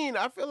 I mean,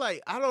 I feel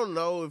like I don't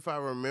know if I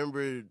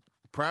remember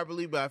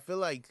properly, but I feel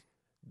like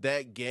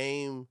that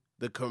game,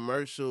 the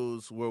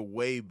commercials were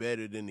way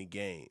better than the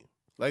game.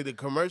 Like the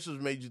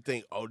commercials made you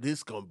think, "Oh,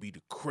 this gonna be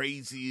the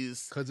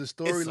craziest." Because the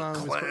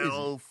storyline was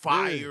crazy.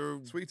 Fire,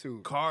 yeah, Sweet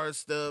Tooth, car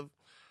stuff.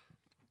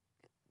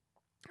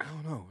 I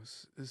don't know.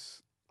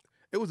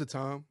 It was a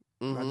time.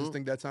 I just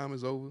think that time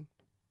is over.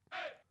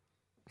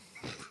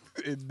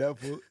 It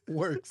never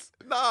works.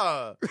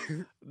 Nah,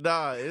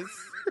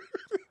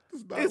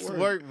 it's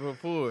worked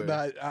before.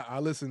 Nah, I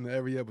listen to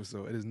every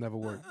episode. It has never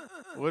worked.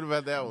 What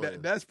about that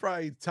one? That's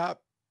probably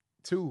top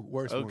 2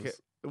 worst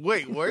ones.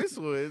 Wait, worst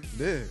ones?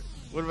 Yeah.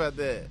 What about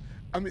that?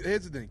 I mean,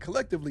 here's the thing.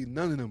 Collectively,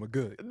 none of them are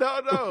good.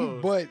 No.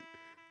 But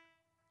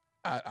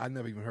I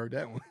never even heard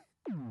that one.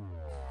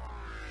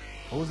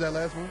 What was that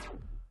last one?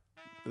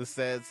 The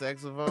sad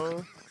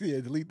saxophone?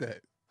 Yeah, delete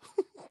that.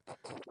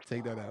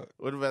 Take that out.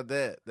 What about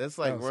that? That's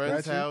like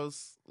Run's Scratchy?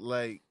 house.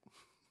 Like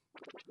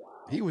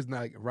he was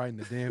not writing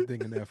the damn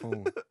thing in that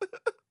phone.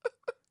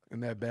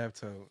 In that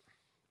bathtub.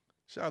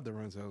 Shout out to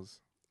Run's house.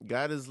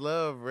 God is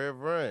love, Rev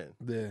Run.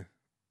 Yeah.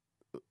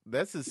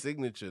 That's his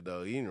signature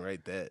though. He didn't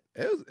write that.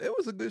 It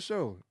was a good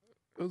show.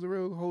 It was a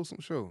real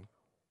wholesome show.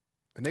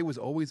 And they was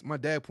always, my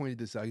dad pointed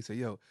this out. He said,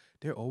 yo,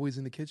 they're always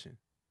in the kitchen.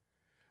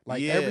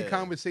 Like every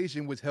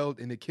conversation was held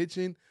in the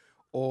kitchen,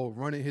 or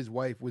running his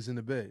wife was in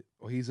the bed,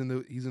 or he's in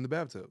the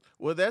bathtub.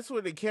 Well, that's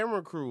where the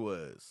camera crew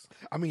was.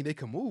 I mean, they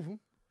can move him.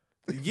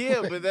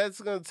 Yeah, but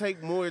that's gonna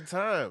take more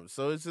time.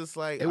 So it's just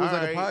like It was all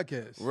like right, a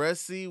podcast.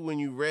 Rusty, when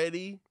you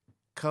ready,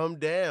 come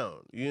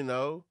down.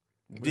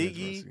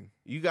 Diggy,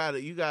 you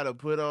gotta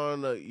put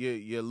on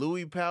your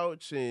Louis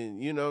pouch,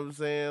 and you know what I'm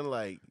saying,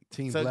 like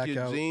Team tuck Blackout.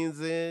 your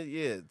jeans in.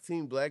 Yeah,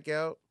 Team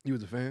Blackout. You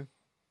was a fan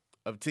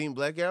of Team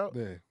Blackout?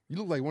 Yeah, you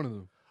look like one of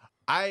them.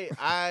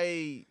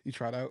 You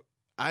tried out.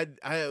 I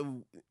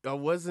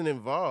wasn't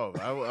involved.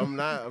 I'm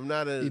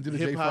not a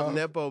hip hop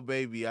nepo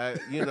baby.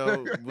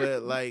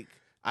 But like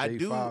I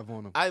do.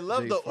 I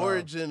love the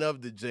origin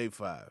of the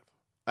J5.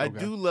 I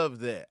do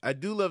love that. I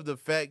do love the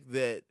fact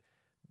that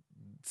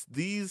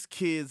these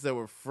kids that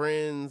were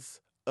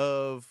friends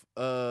of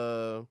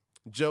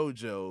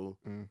JoJo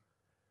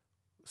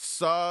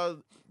saw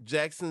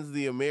Jackson's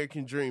The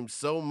American Dream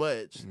so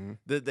much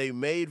that they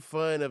made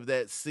fun of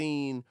that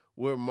scene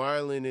where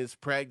Marlon is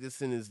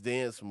practicing his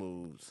dance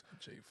moves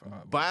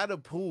by the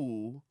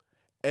pool,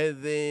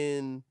 and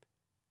then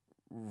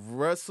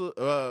Reverend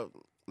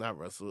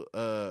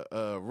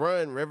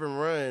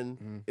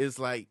Run is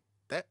like,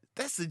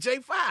 that's the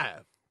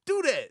J5.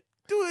 Do that.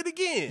 Do it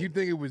again. You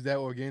think it was that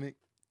organic?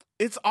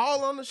 It's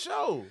all on the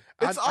show.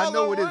 It's all I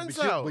know on it Run's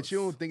is, house. but you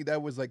don't think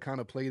that was like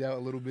kind of played out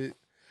a little bit?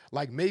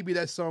 Like maybe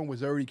that song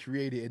was already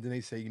created, and then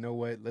they say, you know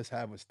what? Let's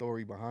have a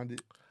story behind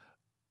it.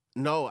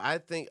 No, I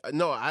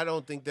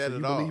don't think that so at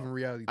you all. Believe in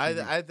reality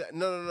TV?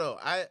 No.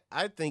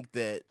 I think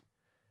that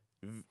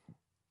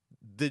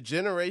the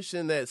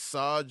generation that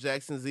saw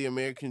Jackson's The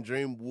American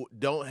Dream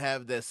don't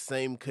have that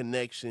same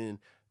connection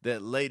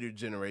that later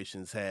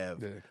generations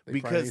have,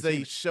 because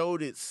they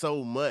showed it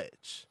so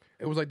much.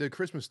 It was like the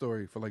Christmas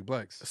Story for like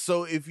blacks.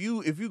 So if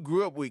you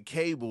grew up with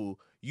cable,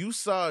 you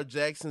saw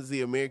Jackson's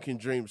The American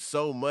Dream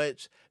so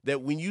much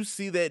that when you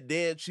see that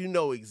dance, you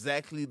know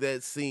exactly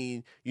that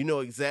scene, you know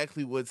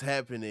exactly what's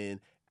happening,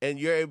 and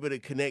you're able to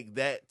connect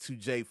that to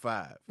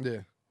J5.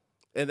 Yeah.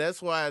 And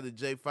that's why the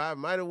J5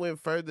 might have went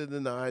further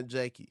than the Aunt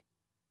Jackie.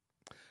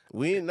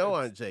 We didn't know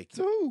Aunt Jackie.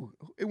 Dude,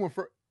 it went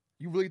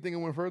you really think it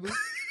went further?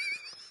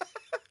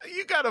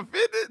 You got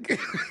offended?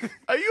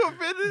 Are you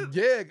offended?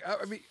 Yeah,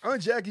 I mean,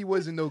 Aunt Jackie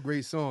wasn't no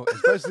great song,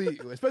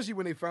 especially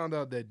when they found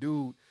out that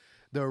dude,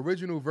 the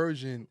original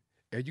version,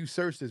 and you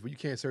search this, but you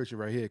can't search it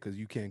right here because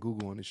you can't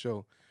Google on the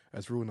show.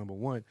 That's rule number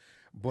 1.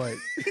 But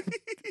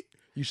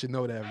you should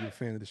know that if you're a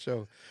fan of the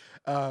show.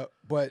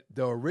 But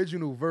the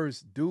original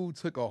verse, dude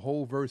took a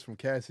whole verse from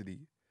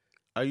Cassidy.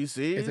 Are you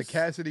serious? It's a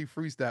Cassidy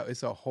freestyle.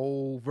 It's a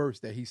whole verse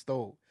that he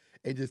stole.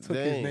 It just took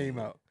his name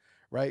out,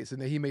 right? So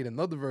then he made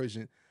another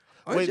version.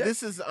 Wait,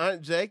 this is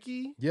Aunt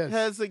Jackie? Yes.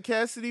 Has a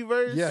Cassidy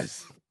verse?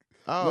 Yes.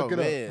 Oh, Look it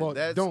man, up. Well,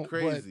 that's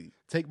crazy.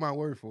 Take my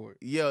word for it.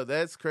 Yo,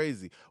 that's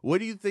crazy. What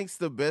do you think's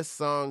the best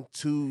song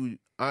to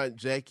Aunt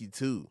Jackie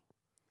 2?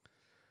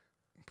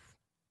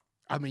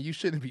 I mean, you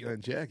shouldn't be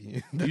Aunt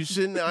Jackie. You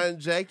shouldn't Aunt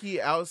Jackie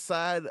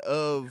outside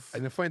of...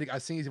 And the funny thing, I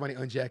seen somebody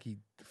Aunt Jackie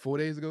 4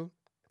 days ago.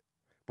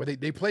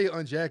 But they play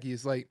Aunt Jackie.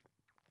 It's like...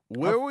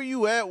 Where were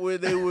you at where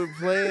they were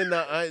playing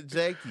the Aunt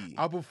Jackie?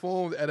 I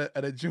performed at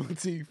a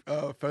Juneteenth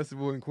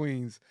festival in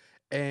Queens,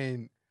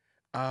 and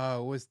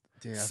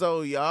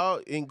So y'all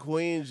in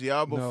Queens,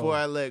 y'all Before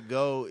I Let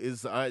Go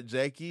is Aunt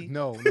Jackie?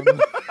 No.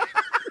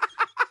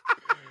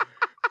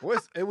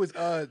 It was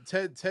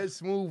Ted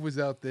Smooth was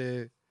out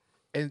there,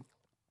 and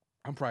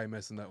I'm probably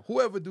messing up.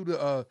 Whoever do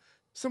the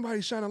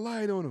somebody shine a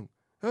light on him.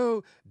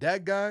 Oh,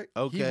 that guy.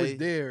 Okay. He was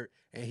there,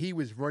 and he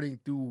was running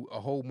through a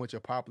whole bunch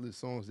of popular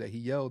songs that he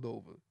yelled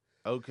over.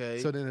 Okay.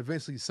 So then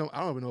eventually,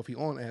 I don't even know if he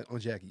on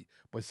Jackie,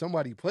 but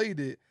somebody played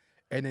it,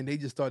 and then they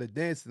just started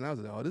dancing. I was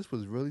like, oh, this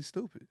was really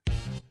stupid.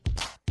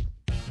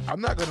 I'm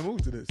not gonna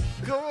move to this.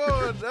 Come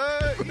on,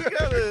 dog. You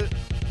gotta.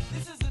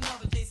 This is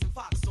another Jason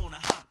Fox on a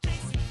hot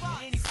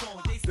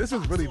This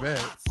was really bad.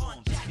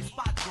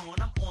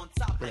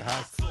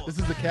 This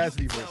is the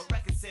Cassidy verse.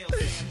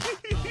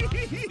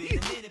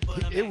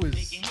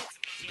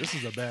 This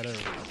is a bad era.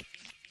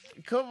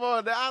 Come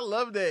on, I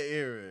love that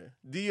era.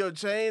 Do your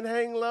chain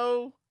hang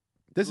low?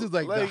 This is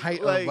like the height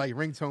of like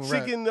ringtone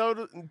rap.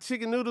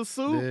 Chicken noodle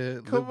soup.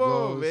 Yeah, come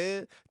on,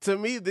 man. To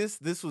me,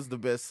 this was the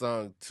best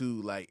song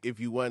too. Like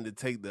if you wanted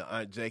to take the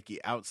Aunt Jackie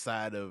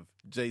outside of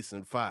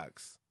Jason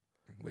Fox,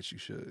 which you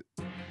should.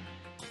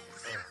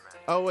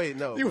 Oh wait,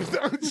 no. He was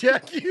the Aunt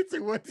Jackie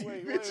into what he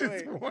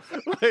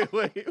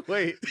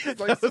wait. It's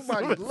like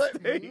somebody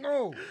let me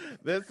know.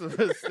 That's a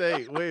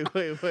mistake. Wait.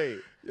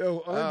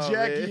 Yo, Aunt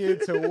Jackie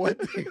into what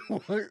they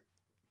want.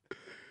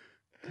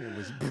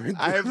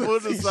 I had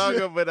pulled the song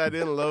up, but I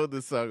didn't load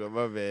the song up.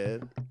 My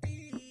bad.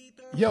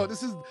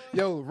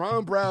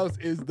 Ron Browse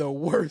is the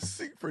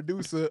worst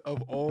producer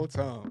of all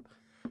time.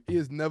 He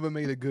has never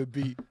made a good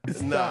beat.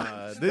 When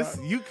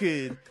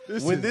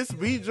this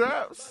beat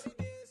drops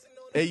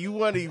and you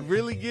want to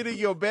really get in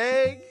your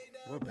bag,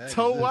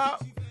 toe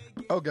wop.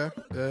 Okay.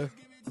 Yeah.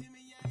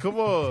 Come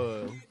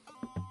on.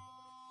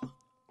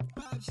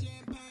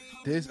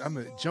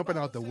 Jumping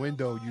out the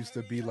window used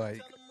to be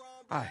like,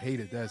 I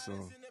hated that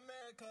song.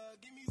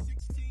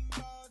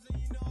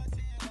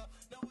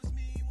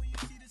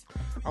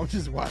 I'm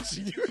just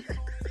watching you.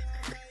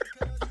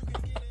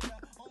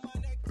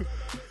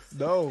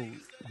 No.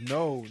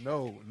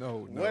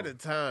 What a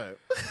time.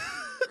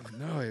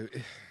 No,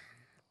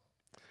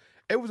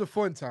 it was a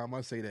fun time,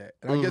 I say that.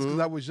 And I guess because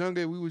I was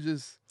younger, we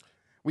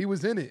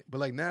was in it. But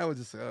like now it's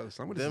just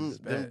some of this is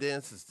bad. Them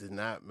dances did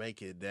not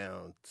make it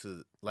down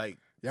to like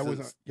y'all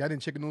didn't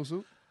chicken noodle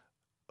soup?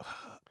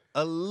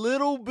 A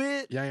little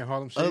bit. Y'all ain't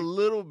Harlem Shake? A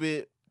little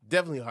bit.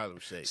 Definitely Harlem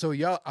Shake. So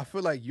I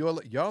feel like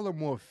y'all are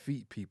more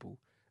feet people.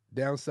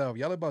 Down south,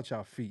 y'all about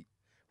y'all feet.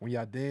 When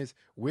y'all dance,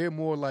 we're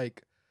more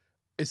like,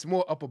 it's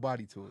more upper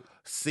body to it.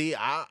 See,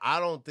 I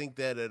don't think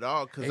that at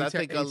all, because I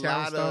think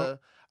A-Town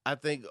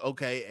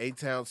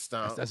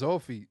Stomp. That's all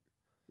feet.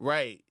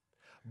 Right.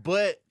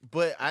 But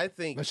I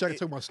think...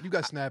 you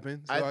got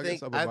snapping. So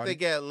I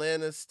think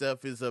Atlanta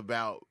stuff is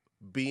about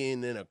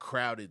being in a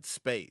crowded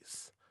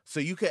space. So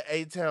you could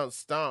A-Town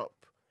Stomp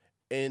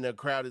in a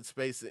crowded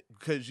space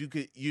because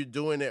you're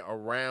doing it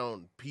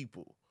around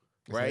people,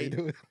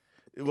 right?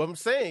 What I'm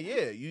saying,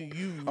 yeah,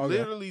 you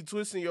literally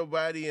twisting your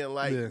body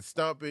and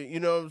stomping. You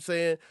know what I'm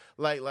saying?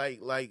 Like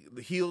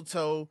the heel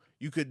toe,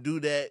 you could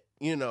do that.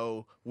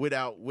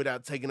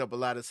 Without taking up a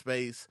lot of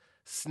space.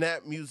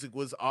 Snap music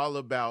was all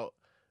about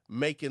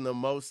making the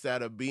most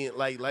out of being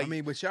like. I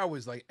mean, but y'all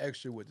was like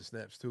extra with the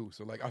snaps too.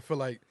 So like, I feel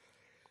like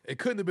it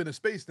couldn't have been a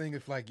space thing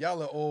if like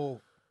y'all are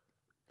all.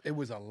 It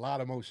was a lot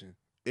of motion.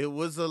 It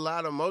was a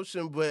lot of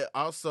motion, but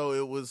also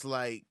it was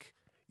like,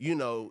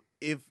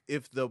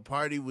 if the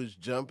party was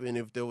jumping,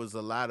 if there was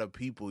a lot of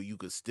people, you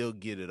could still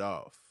get it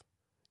off.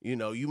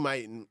 You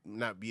might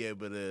not be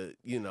able to,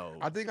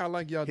 I think I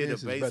like y'all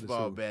hit a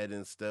baseball bat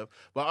and stuff.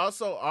 But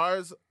also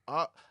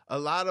a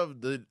lot of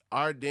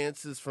our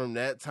dances from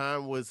that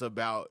time was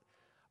about,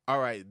 all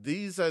right,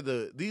 these are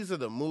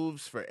the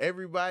moves for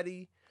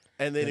everybody.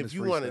 And then if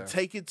you want to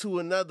take it to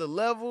another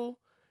level,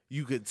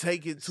 you could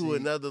take it to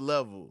another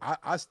level.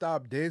 I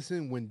stopped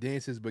dancing when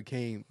dances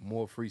became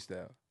more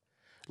freestyle.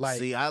 Like,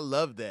 see, I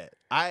love that.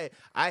 I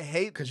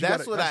hate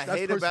that's what I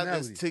hate about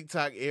this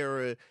TikTok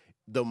era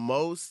the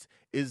most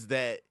is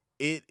that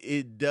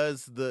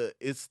it's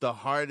the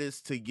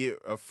hardest to get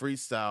a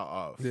freestyle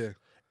off. Yeah.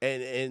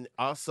 And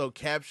also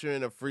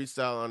capturing a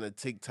freestyle on a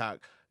TikTok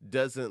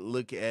doesn't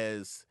look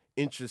as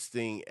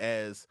interesting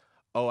as,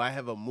 oh, I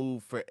have a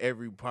move for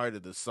every part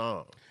of the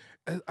song.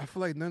 I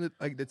feel like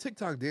the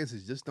TikTok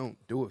dances just don't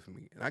do it for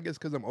me. And I guess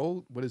because I'm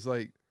old, but it's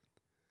like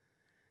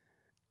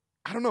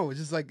I don't know. It's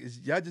just like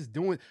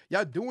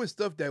y'all doing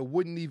stuff that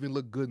wouldn't even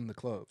look good in the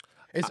club.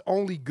 It's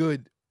only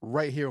good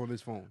right here on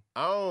this phone.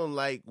 I don't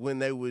like when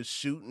they was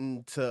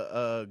shooting to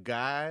a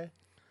guy.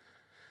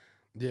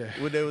 Yeah.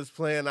 When they was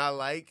playing I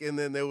Like, and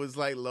then they was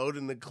like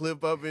loading the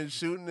clip up and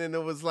shooting, and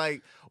it was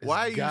like,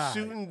 why are you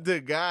shooting the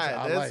guy?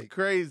 I That's Like.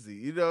 crazy.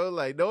 You know,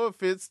 like no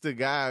offense to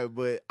guy,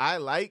 but I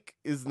Like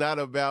is not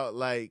about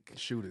like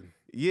Shooting.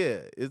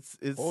 Yeah, it's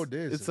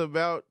dancing. it's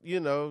about, you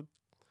know,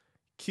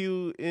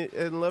 Q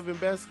and loving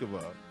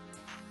basketball.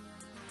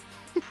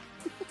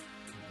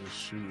 Just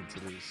shooting to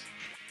this.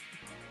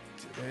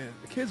 Man,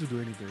 the kids will do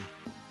anything.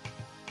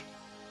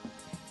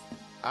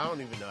 I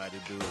don't even know how to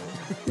do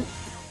it.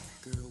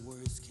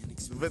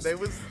 But they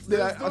was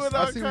Yeah, doing I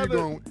all see where you're kind of.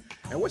 going.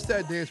 And what's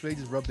that dance where they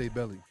just rub their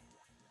belly?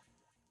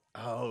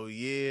 Oh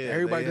yeah,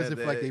 Everybody they does had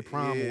it for like that. they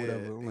prom Yeah, or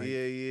whatever. I'm like,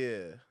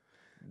 yeah.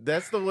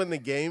 That's the one the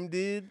Game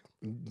did.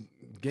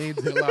 Game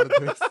did a lot of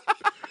things.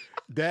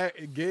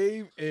 That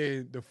Game,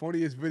 and the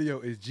funniest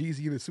video is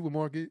Jeezy in the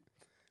supermarket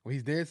when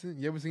he's dancing.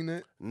 You ever seen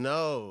that?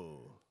 No.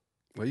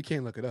 Well, you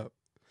can't look it up.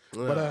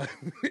 No. But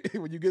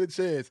when you get a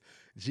chance,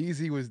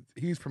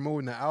 he's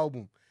promoting the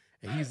album,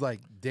 and he's like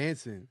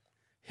dancing,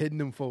 hitting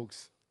them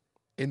folks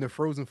in the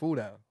frozen food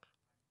aisle.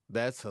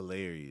 That's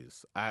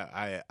hilarious.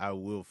 I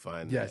will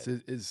find Yes,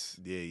 that. it's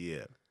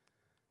Yeah.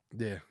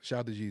 Shout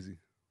out to Jeezy.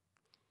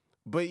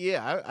 But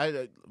yeah,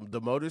 I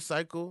the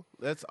motorcycle.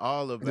 That's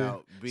all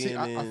about being See,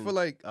 I in feel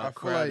like a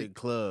crowded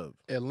club.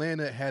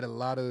 Atlanta had a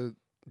lot of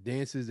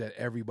dances that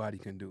everybody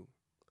can do.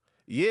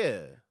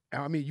 Yeah,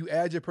 I mean, you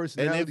add your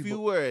personality. and if you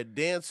were a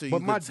dancer, you but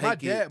could my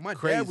take it dad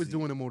crazy. was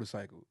doing a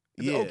motorcycle.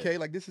 Yeah. Okay,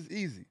 like this is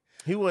easy.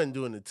 He wasn't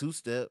doing the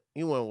two-step.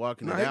 He wasn't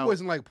walking No, it he out.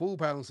 wasn't like pool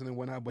balancing and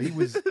whatnot, but he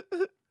was,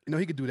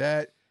 he could do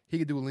that. He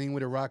could do a lean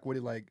with it, rock with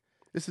it. Like,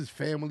 this is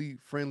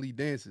family-friendly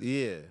dances.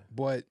 Yeah.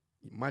 But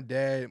my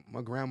dad,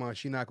 my grandma,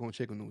 she not going to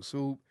chicken noodle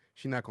soup.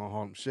 She not going to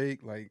Harlem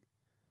Shake. Like,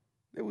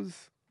 it was,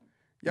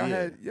 y'all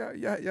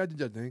did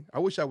your thing. I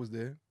wish I was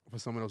there for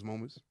some of those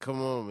moments.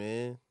 Come on,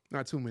 man.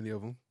 Not too many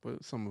of them,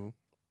 but some of them.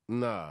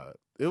 Nah,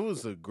 it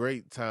was a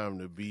great time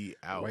to be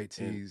out. White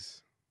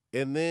tees.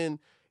 And then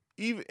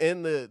even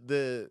in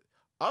the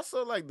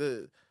also like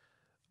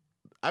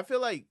I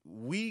feel like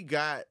we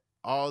got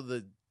all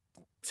the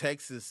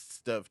Texas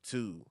stuff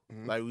too.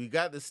 Mhm. Like we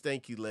got the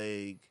stanky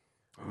leg,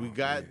 we Oh,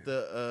 got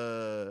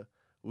man.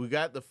 we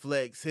got the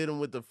flex, hit him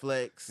with the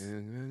flex.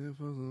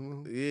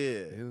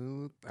 Yeah.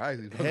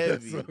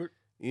 Heavy.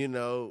 You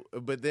know,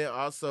 but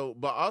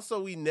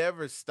also we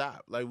never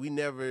stopped. Like we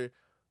never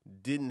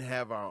didn't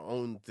have our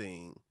own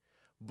thing.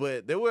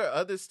 But there were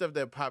other stuff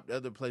that popped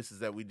other places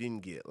that we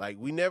didn't get. Like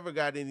we never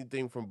got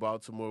anything from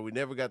Baltimore. We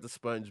never got the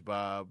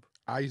SpongeBob.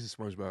 I used to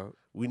SpongeBob.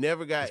 We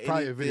never got There's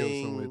probably a video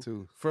anything somewhere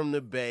too. from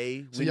the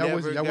Bay. So y'all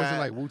wasn't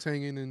like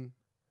Wu-Tanging and...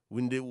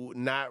 We did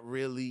not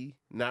really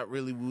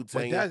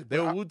Wu-Tanging. that's- They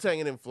were but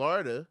Wu-Tanging in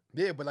Florida.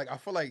 Yeah, but like I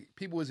feel like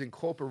people was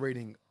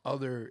incorporating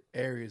other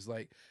areas.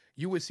 Like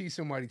you would see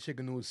somebody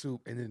chicken noodle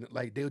soup, and then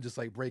like they would just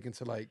like break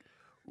into like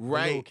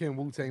Right. Kim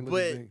Wu-Tang looking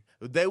But thing.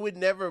 they would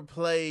never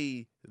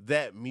play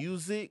that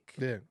music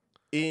Yeah,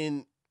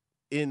 in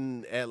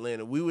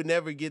Atlanta. We would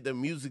never get the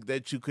music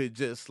that you could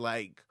just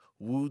like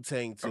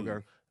Wu-Tang to.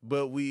 Okay.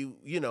 But we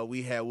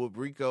had Whoop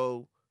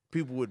Rico.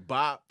 People would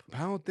bop. I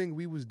don't think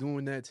we was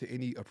doing that to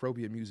any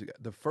appropriate music.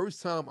 The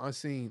first time I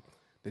seen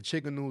the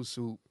chicken noodle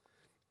soup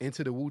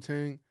into the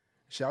Wu-Tang,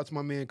 shout out to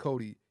my man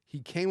Cody. He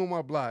came on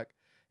my block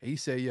and he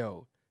said,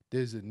 "Yo,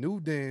 there's a new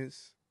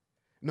dance."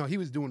 No, he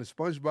was doing the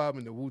SpongeBob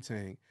and the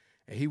Wu-Tang,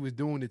 and he was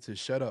doing it to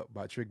 "Shut Up"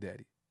 by Trick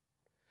Daddy.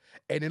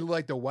 And it looked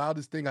like the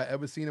wildest thing I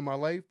ever seen in my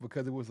life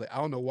because it was like, I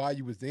don't know why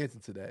you was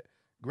dancing to that.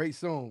 Great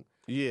song.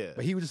 Yeah.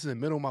 But he was just in the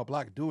middle of my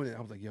block doing it.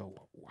 I was like, yo,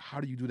 how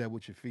do you do that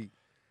with your feet?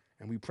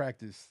 And we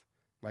practiced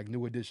like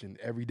New Edition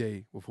every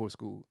day before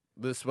school.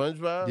 The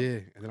SpongeBob? Yeah.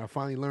 And then I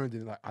finally learned it.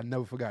 And I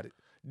never forgot it.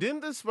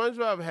 Didn't the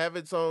SpongeBob have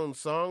its own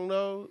song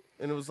though?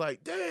 And it was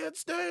like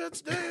dance,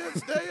 dance,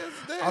 dance, dance,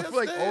 dance. I feel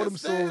like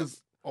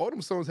dance, all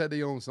them songs had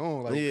their own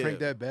song. Like Yeah. Crank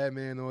That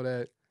Batman and all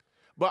that.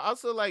 But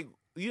also, like,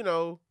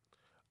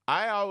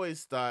 I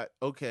always thought,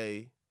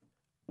 okay,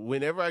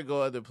 whenever I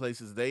go other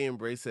places, they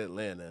embrace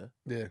Atlanta.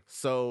 Yeah.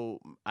 So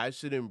I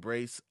should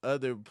embrace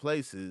other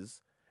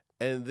places.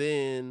 And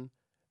then,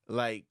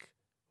 like,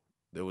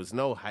 there was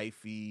no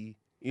hyphy.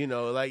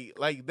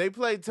 Like they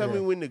played Tell Me Yeah.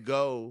 When to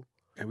Go.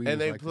 And And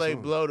they liked the played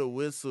song. Blow the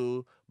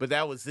Whistle. But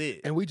that was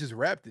it. And we just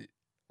rapped it.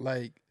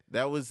 Like,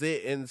 That was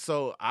it. And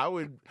so I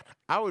would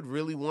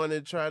really want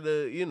to try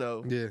to,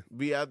 yeah.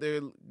 be out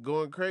there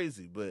going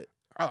crazy. But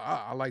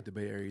I like the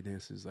Bay Area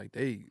dances. Like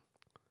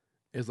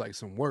it's like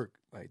some work.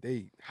 Like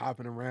they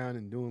hopping around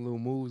and doing little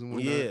moves and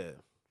whatnot.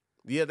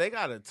 yeah, they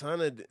got a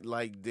ton of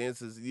like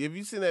dances. Have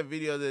you seen that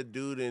video of that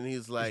dude and he's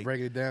Just like,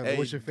 breaking it down. hey,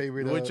 What's your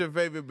favorite? What's your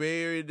favorite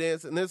Bay Area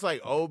dance? And it's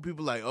like old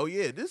people like, oh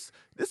yeah, this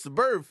is a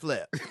bird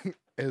flap.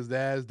 As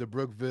the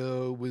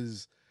Brookville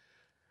was.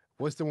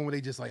 What's the one where they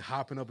just like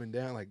hopping up and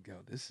down? Like, yo,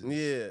 this is.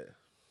 Yeah.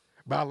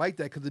 But I like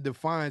that because it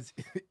defines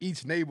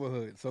each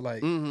neighborhood. So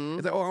like, Mm-hmm.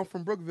 it's like, oh, I'm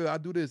from Brookville, I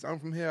do this. I'm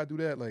from here, I do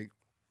that. Like,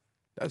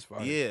 That's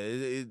fine. Yeah,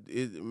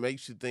 it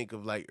makes you think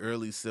of like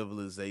early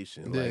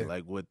civilization, Yeah.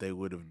 like what they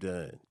would have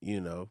done,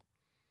 you know.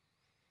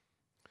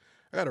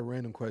 I got a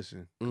random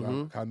question.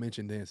 'Cause I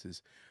mentioned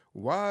dances.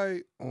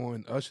 Why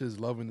on Usher's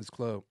 "Loving This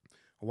Club"?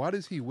 Why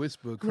does he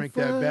whisper "Crank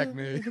that back,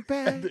 man"? In the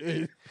back,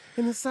 end?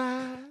 in the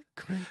side,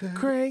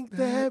 Crank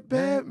that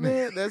back,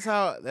 man. That's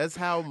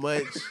how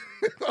much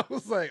I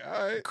was like, all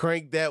right,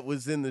 Crank That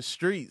was in the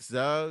streets,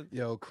 dog.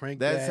 yo,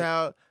 crank That's that.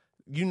 how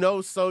you know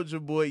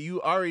Soulja Boy.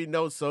 You already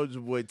know Soulja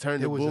Boy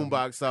turned the There was a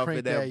boombox off Crank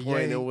at that That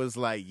point and Yank. was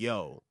like,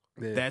 "Yo,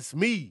 Yeah. that's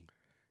me."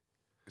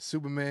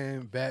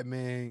 Superman,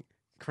 Batman,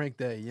 crank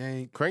that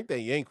yank. Crank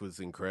That Yank was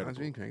I incredible.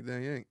 mean, crank that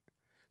yank.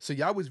 So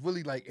y'all was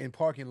really like in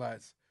parking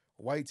lots,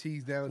 white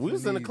tees down. to We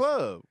was the in the knees.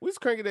 club. We was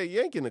cranking that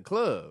yank in the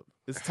club.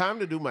 It's time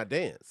to do my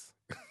dance.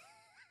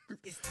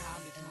 It's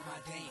time to do my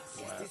dance.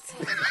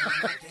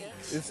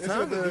 It's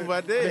time to do my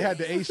dance. They had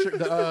the A shirt,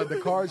 the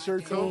card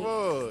shirts Come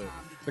on. on.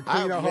 The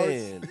Queen of Hearts.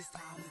 Man,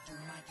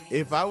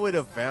 if I would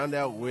have found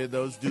out where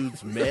those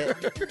dudes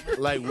met,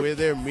 like where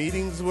their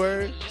meetings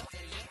were,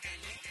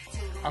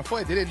 I feel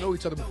like they didn't know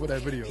each other before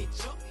that video.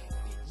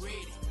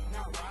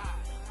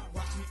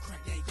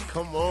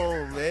 come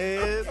on,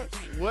 man.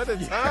 What a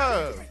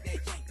time.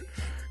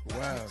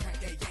 Wow.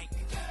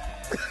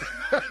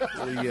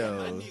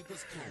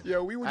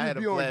 Yo, We would I just had a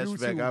be on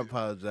flashback. YouTube. I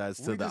apologize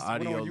to We the just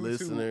went on audio YouTube.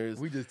 listeners,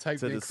 We just typed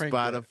to in the Crank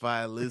That.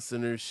 Spotify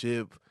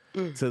listenership,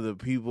 to the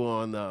people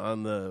on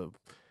the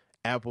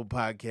Apple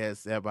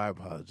Podcast app. I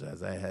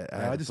apologize. I had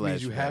That a just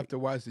means you flashback. have to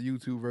watch the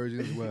YouTube version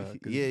as well.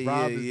 'Cause Yeah,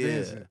 Rob yeah, is yeah.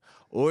 dancing.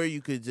 Or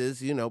you could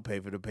just, pay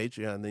for the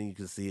Patreon, then you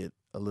can see it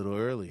a little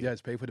earlier.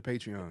 Yes, pay for the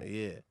Patreon.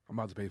 Yeah. I'm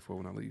about to pay for it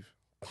when I leave.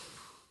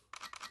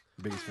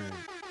 Biggest fan.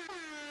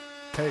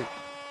 Hey,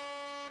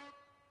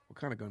 what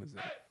kind of gun is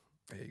that?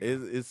 There you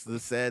go. It's the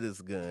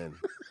saddest gun.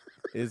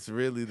 It's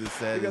really the You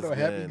saddest got no gun.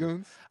 happy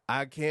guns?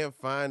 I can't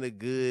find a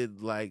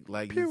good like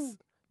Pew.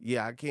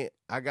 yeah, I can't.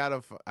 I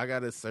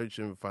gotta search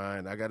and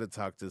find. I gotta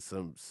talk to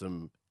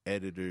some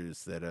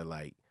editors that are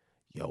like,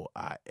 yo,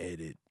 I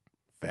edit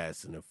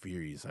Fast and the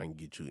Furious. I can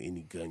get you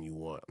any gun you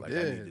want. Like I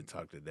Yeah. need to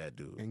talk to that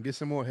dude. And get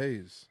some more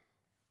haze.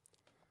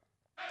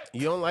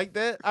 You don't like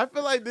that? I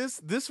feel like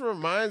this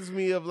reminds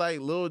me of like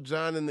Lil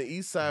Jon and the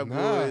East Side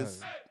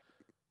Boys.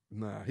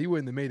 Nah, he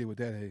wouldn't have made it with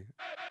that hay.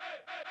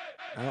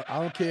 I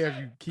don't care if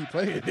you keep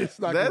playing it. It's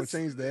not going to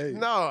change the hay.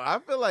 No, I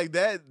feel like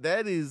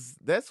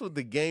that's what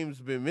the game's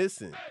been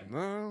missing. No,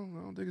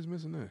 I don't think it's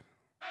missing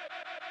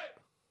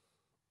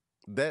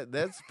that.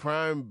 That's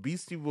prime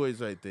Beastie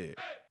Boys right there.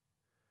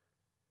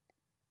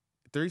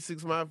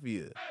 3-6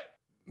 Mafia.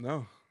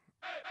 No.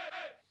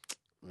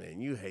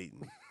 Man, you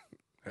hating.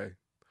 Hey.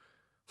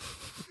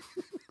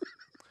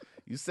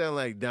 You sound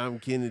like Dom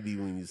Kennedy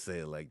when you say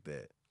it like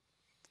that.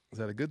 Is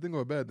that a good thing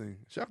or a bad thing?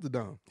 Shout out to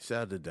Dom.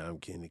 Shout out to Dom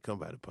Kennedy. Come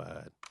by the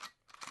pod.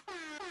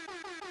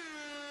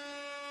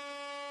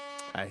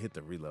 I hit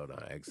the reload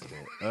on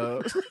accident.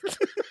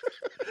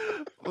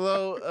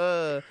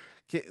 Well,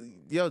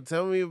 yo,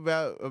 tell me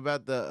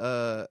about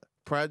the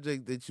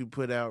project that you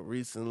put out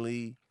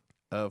recently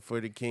for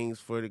the Kings,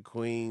 for the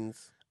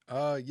Queens.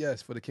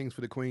 Yes, for the Kings,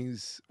 for the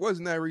Queens.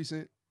 Wasn't that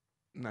recent?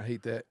 And I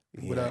hate that.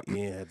 Yeah, But, you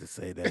ain't had to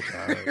say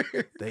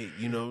that, dog.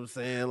 You know what I'm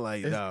saying?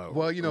 Like, dog.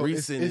 well, you know,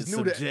 recent it's is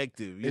new to-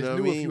 subjective. You It's know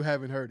new what I mean? if you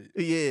haven't heard it.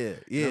 Yeah,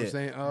 yeah. know what I'm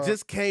saying?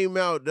 Just came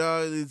out,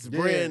 dog. It's yeah,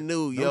 brand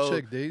new, don't yo.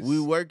 check dates. We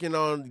working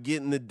on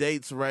getting the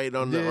dates right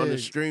on Yeah, the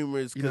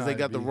streamers you because know they how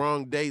got it the be.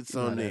 wrong dates You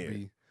know on how that there.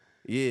 be.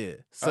 Yeah.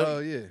 Oh,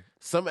 yeah.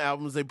 Some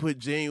albums they put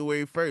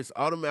January 1st.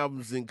 All them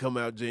albums didn't come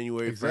out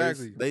January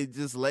Exactly. 1st. They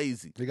just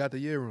lazy. They got the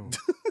year wrong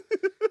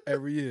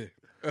every year.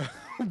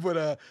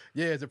 But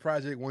yeah, it's a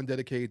project, one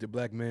dedicated to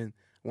black men,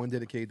 one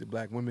dedicated to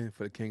black women,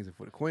 for the Kings and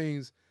for the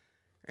Queens.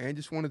 And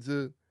just wanted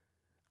to,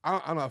 I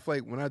don't know, I feel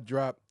like when I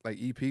drop like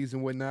EPs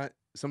and whatnot,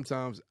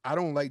 sometimes I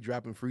don't like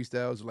dropping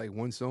freestyles like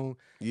one song.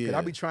 Yeah. Cause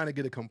I be trying to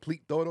get a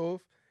complete thought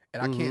off,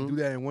 and I can't do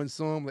that in one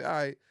song. I'm like, all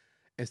right,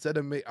 instead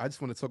of I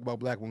just want to talk about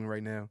black women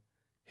right now.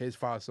 Here's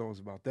 5 songs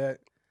about that.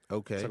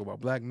 Okay. Talk about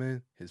black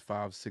men. Here's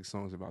 5-6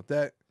 songs about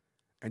that,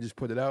 and just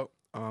put it out.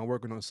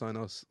 Working on something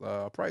else.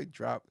 I'll probably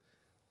drop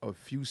a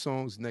few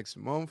songs next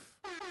month.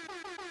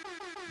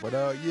 But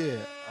yeah,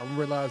 I'm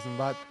realizing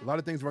a lot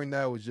of things right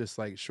now is just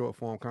like short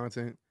form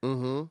content.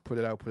 Mm-hmm. Put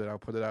it out.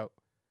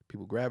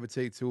 People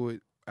gravitate to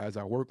it as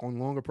I work on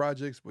longer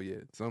projects. But yeah,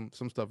 some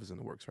stuff is in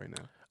the works right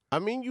now. I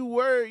mean, you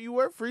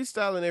were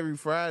freestyling every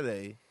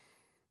Friday.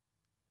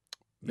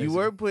 You Basically.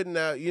 were putting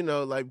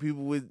out, like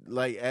people would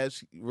like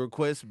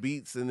request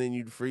beats and then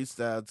you'd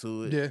freestyle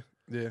to it.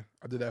 Yeah,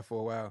 I did that for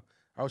a while.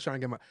 I was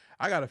trying to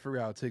I gotta figure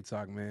out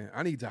TikTok, man.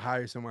 I need to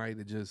hire somebody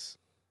to just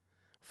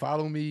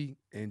follow me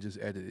and just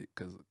edit it,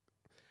 because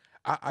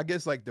I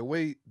guess like the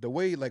way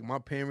like my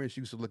parents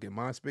used to look at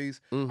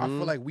MySpace, I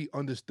feel like we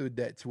understood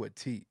that to a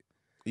T.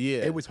 Yeah.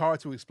 It was hard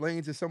to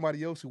explain to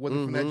somebody else who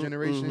wasn't from that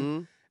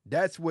generation. mhm.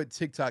 That's what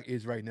TikTok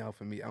is right now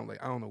for me. I'm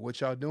like, I don't know what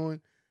y'all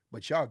doing,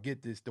 but y'all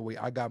get this the way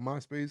I got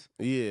MySpace.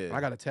 Yeah. I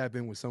got to tap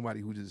in with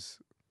somebody who just,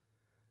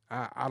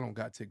 I don't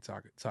got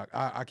TikTok.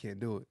 I can't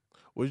do it.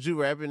 Was you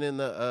rapping in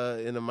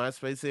the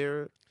MySpace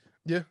era?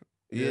 Yeah.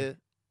 Yeah.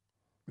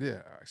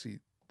 Yeah. Actually,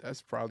 I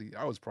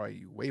was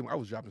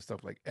dropping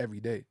stuff like every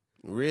day.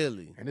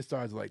 Really? And it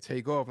started to like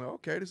take off. Like,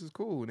 okay, this is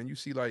cool. And then you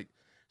see like,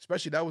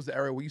 especially that was the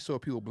era where you saw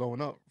people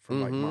blowing up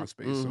from like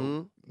MySpace. So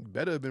you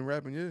better have been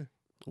rapping, yeah.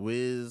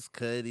 Wiz,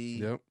 Cudi,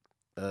 Yep.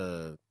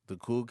 the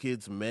Cool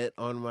Kids met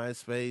on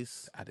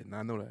MySpace. I did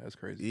not know that. That's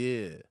crazy.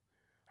 Yeah.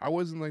 I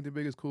wasn't like the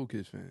biggest Cool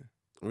Kids fan.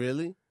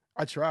 Really?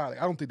 I tried. Like,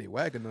 I don't think they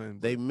whack or nothing.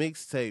 They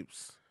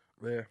mixtapes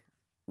Yeah.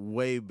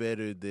 way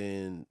better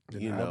than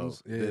Than you the know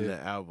albums? Yeah. than the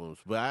albums.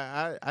 But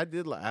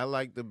I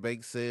like the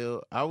Bake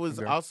Sale. I was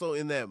Okay. also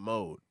in that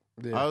mode.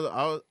 Yeah. I was You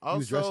also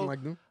was dressing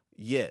like them?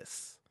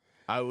 yes.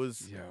 I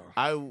was.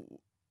 Yo.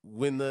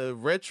 When the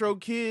Retro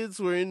Kids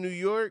were in New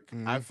York,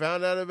 Mm-hmm. I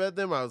found out about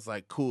them. I was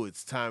like, "Cool,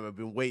 it's time. I've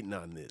been waiting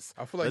on this.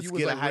 I feel like Let's you was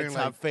get like a high wearing,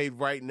 top like- fade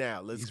right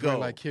now. Let's He's go."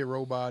 wearing like Kid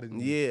Robot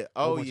and Yeah.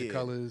 a whole Oh bunch yeah. of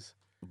colors.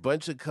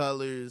 Bunch of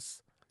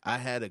colors. I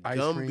had a Ice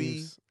Gumby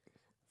creams.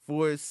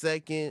 for a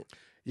second,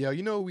 Yeah,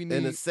 you know what we need?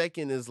 and a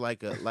second is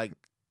like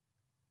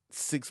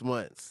 6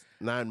 months,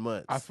 9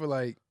 months. I feel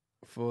like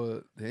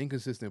for the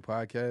Inconsistent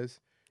podcast,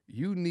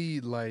 you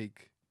need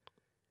like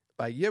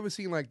you ever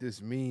seen like this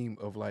meme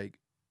of like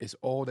it's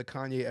all the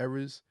Kanye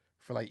eras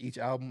for like each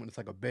album, and it's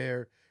like a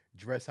bear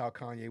dressed how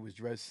Kanye was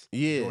dressed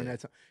during that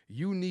time.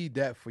 You need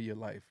that for your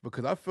life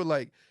because I feel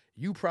like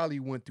you probably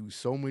went through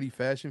so many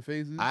fashion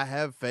phases. I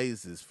have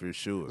phases for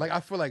sure. Like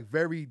I feel like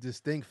very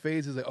distinct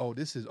phases. Like, oh,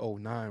 this is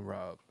 09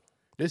 Rob.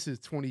 This is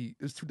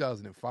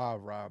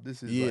 2005 Rob.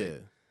 This is yeah.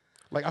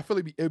 like I feel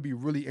it'd be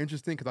really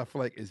interesting because I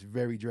feel like it's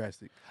very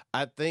drastic.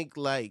 I think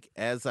like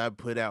as I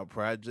put out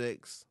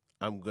projects,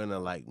 I'm gonna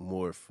like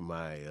morph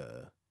my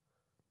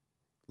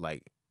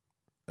like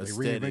reinvent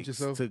aesthetics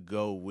yourself? to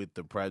go with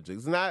the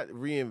projects. Not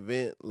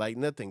reinvent, like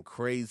nothing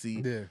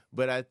crazy. Yeah.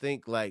 But I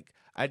think like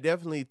I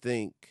definitely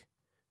think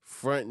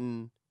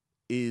fronting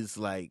is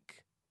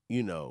like,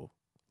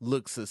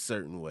 looks a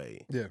certain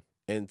way. Yeah.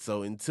 And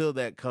so until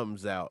that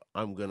comes out,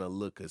 I'm gonna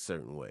look a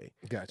certain way.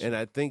 Gotcha. And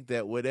I think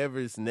that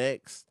whatever's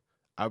next,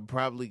 I'm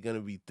probably gonna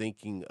be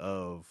thinking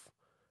of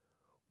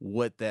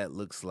what that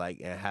looks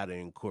like and how to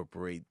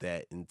incorporate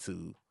that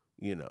into,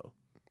 that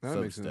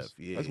some makes stuff. sense.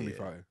 Yeah, That's gonna be yeah.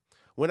 fire.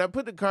 When I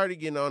put the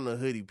cardigan on the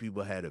hoodie,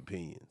 people had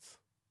opinions.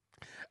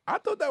 I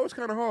thought that was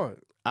kind of hard.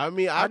 I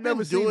mean, I've been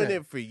never seen doing that.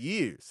 it for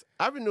years.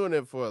 I've been doing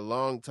it for a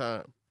long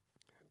time.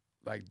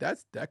 Like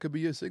that could be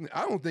your signature.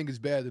 I don't think it's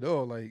bad at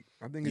all. Like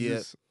I think it's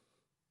just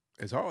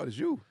as hard as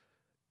you.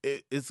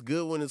 It's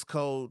good when it's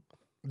cold.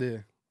 Yeah.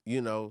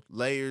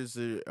 Layers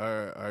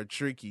are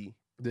tricky.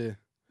 Yeah.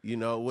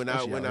 When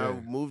Especially I out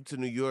there. moved to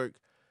New York,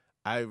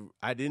 I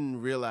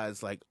didn't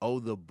realize like,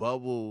 the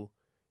bubble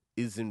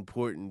is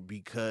important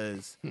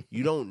because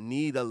you don't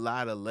need a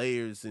lot of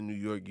layers in New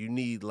York. You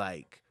need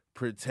like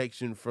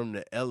protection from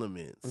the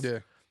elements. Yeah.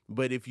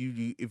 But if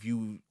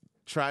you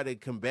try to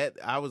combat,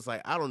 I was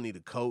like, I don't need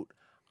a coat.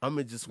 I'm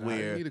gonna just Nah, you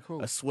wear need a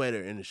coat. a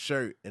sweater and a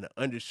shirt and an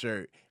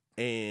undershirt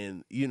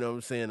and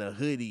a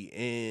hoodie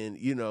and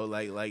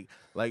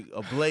like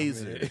a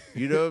blazer. Man.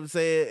 You know what I'm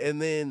saying?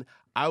 And then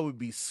I would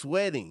be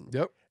sweating.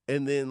 Yep.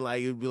 And then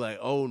like it'd be like,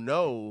 oh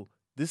no,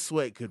 this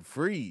sweat could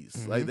freeze.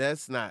 Mm-hmm. Like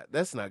that's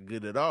not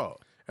good at all.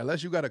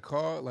 Unless you got a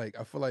car, like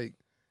I feel like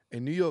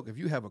in New York, if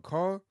you have a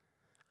car,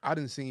 I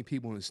done seen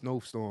people in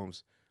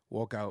snowstorms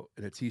walk out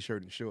in a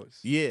t-shirt and shorts.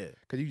 Yeah.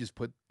 Because you just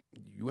put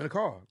you in a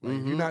car. Like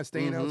if you're not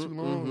staying out too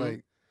long,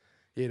 like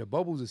the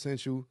bubble's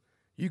essential.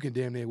 You can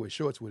damn near wear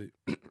shorts with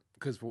it.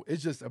 Because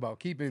it's just about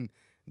keeping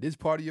this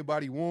part of your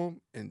body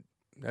warm, and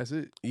that's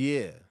it.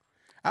 Yeah.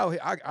 Out here,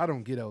 I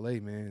don't get LA,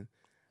 man.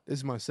 This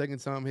is my second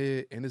time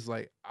here, and it's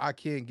like I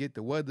can't get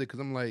the weather because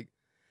I'm like,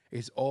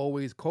 it's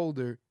always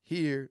colder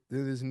here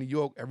than it is in New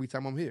York every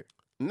time I'm here.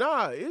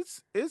 Nah,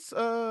 it's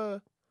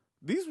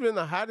these been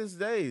the hottest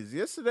days.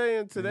 Yesterday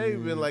and today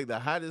have been like the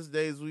hottest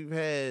days we've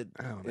had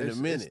in a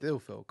minute. It still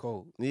felt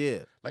cold. Yeah.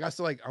 Like I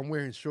still I'm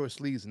wearing short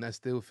sleeves, and that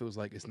still feels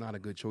like it's not a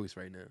good choice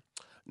right now.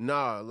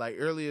 Nah, like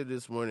earlier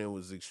this morning it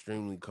was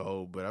extremely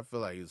cold, but I feel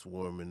like it's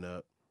warming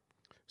up.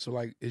 So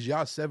like, is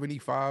y'all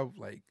 75?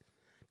 Like,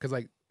 because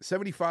like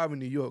 75 in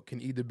New York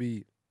can either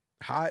be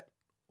hot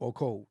or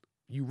cold.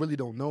 You really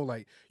don't know.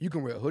 Like, you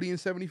can wear a hoodie in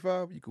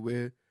 75. You can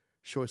wear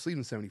short sleeves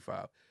in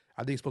 75.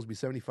 I think it's supposed to be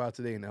 75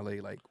 today in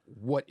LA. Like,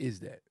 what is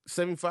that?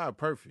 75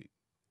 perfect.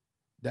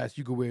 That's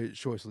you can wear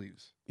short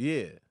sleeves.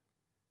 Yeah.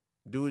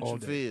 Do what All you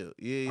day. feel.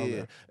 Yeah, Okay.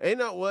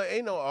 yeah.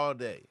 Ain't no all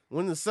day.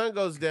 When the sun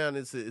goes down,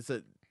 it's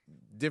a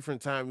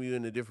different time. You're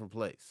in a different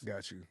place.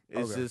 Got you.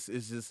 It's Okay.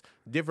 just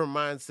different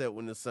mindset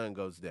when the sun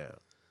goes down.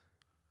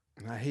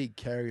 And I hate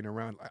carrying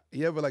around.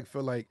 You ever like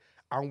feel like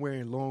I'm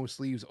wearing long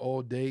sleeves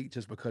all day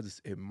just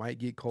because it might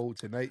get cold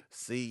tonight?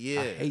 See,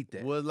 yeah. I hate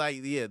that. Well, like,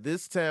 yeah,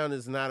 this town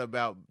is not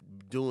about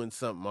doing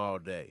something all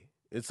day.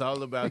 It's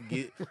all about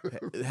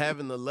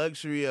having the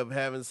luxury of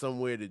having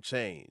somewhere to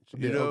change.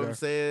 You Yeah, know what okay. I'm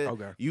saying?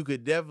 Okay. You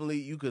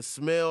could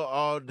smell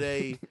all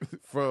day,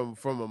 from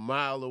a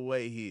mile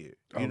away here.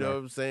 You know Okay. what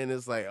I'm saying?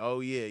 It's like, oh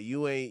yeah,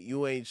 you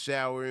ain't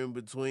showering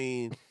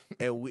between,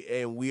 and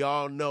we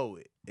all know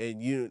it,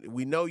 and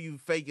we know you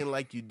faking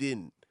like you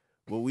didn't,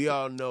 but we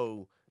all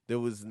know there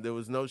was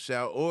no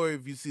shower. Or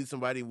if you see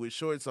somebody with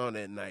shorts on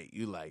at night,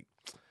 you like,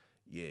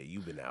 yeah,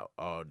 you've been out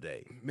all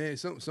day. Man,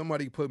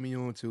 somebody put me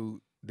on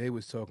to. They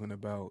was talking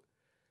about,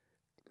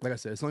 like I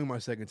said, it's only my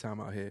second time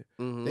out here.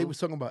 Mm-hmm. They was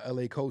talking about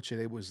LA culture.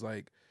 They was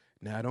like,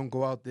 now don't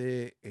go out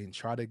there and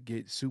try to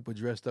get super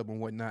dressed up and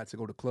whatnot to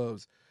go to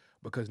clubs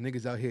because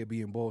niggas out here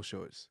be in ball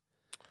shorts.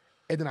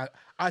 And then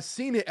I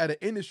seen it at an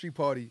industry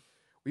party.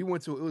 We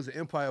went to, it was an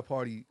Empire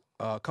party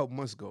a couple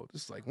months ago.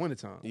 This is like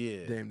wintertime.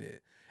 Yeah. Damn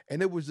near.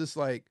 And it was just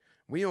like,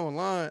 we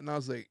online, and I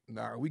was like,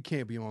 nah, we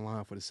can't be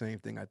online for the same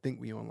thing I think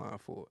we online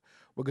for.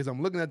 Because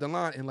I'm looking at the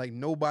line and like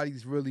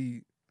nobody's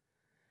really,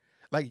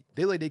 like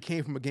they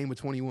came from a game of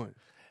 21.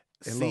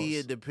 See,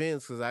 lost. it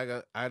depends because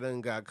I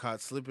done got caught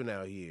slipping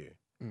out here.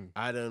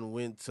 I done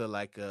went to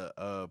like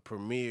a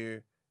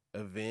premiere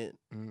event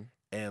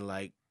and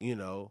like,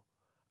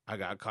 I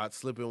got caught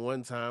slipping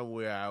one time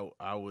where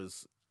I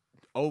was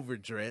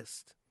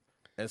overdressed.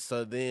 And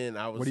so then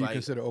I was What do you like,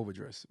 consider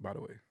overdress, by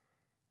the way?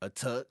 a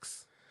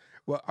tux.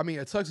 Well, I mean,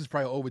 a tux is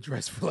probably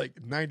overdressed for like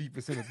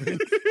 90% of things.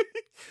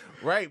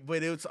 Right,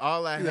 but it was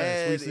all I Yeah,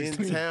 had Sweet in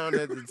 16. town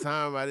at the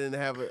time. I didn't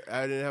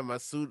have my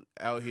suit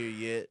out here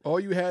yet. All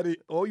you had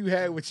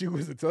with you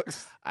was a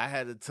tux. I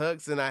had a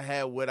tux and I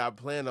had what I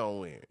planned on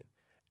wearing.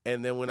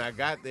 And then when I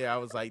got there, I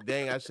was like,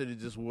 dang, I should have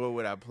just wore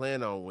what I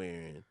planned on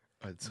wearing.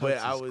 A tux But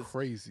is I was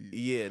crazy.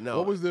 Yeah, no.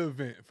 What was the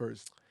event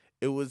first?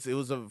 It was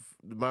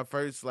my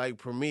first like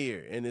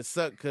premiere, and it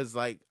sucked because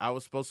like I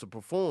was supposed to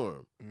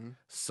perform.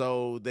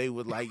 So they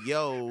would like,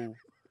 yo,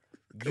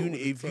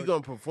 if you're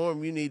gonna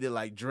perform, you need to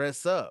like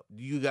dress up.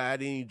 You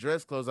got any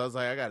dress clothes? I was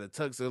like, I got a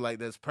tux. They're like,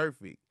 that's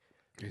perfect.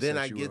 Then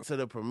I get to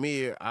the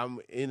premiere, I'm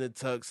in a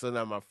tux, so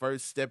now my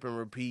first step and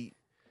repeat,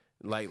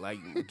 like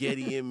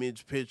Getty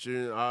Image picture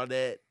and all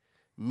that,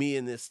 me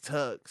in this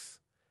tux,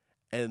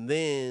 and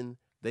then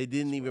they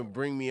didn't even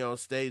bring me on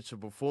stage to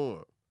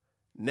perform.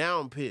 Now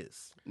I'm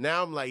pissed.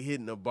 Now I'm like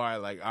hitting the bar,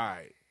 like, all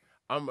right,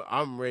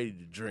 I'm ready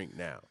to drink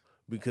now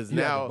because You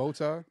now had the bow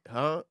tie?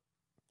 huh?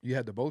 You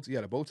had the bow tie? You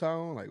had a bow tie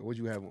on? Like, what'd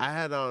you have on? I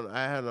had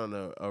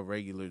on a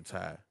regular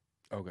tie,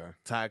 Okay.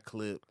 tie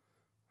clip.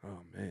 Oh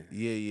man.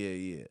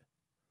 Yeah.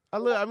 I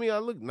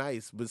look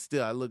nice, but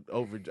still, I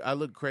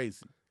look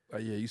crazy.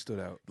 Yeah, you stood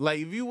out. Like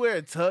if you wear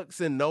a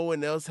tux and no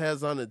one else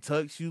has on a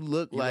tux, you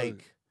look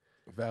like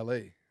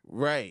valet.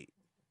 Right.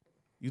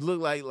 You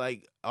look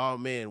like, oh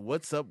man,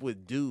 what's up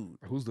with dude?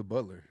 Who's the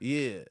butler?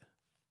 Yeah.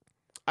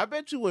 I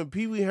bet you when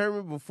Pee Wee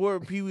Herman, before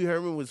Pee Wee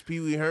Herman was Pee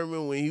Wee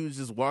Herman, when he was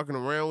just walking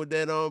around with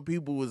that on,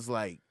 people was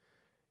like,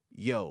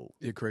 yo.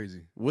 You're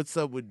crazy. What's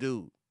up with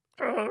dude?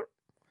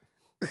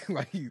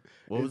 Like,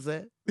 what was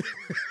that?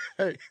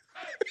 Hey.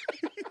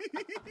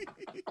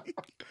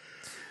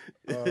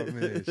 Oh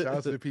man! Shout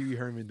out to the Pee Wee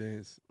Herman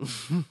dance.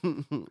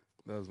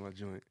 That was my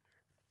joint.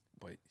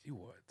 But you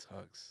wore a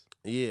tux.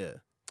 Yeah.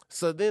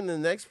 So then the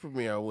next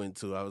premiere I went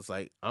to, I was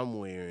like, I'm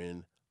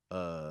wearing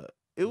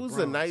it was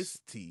a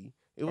nice tee.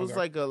 It was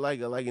like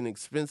an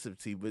expensive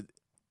tee, but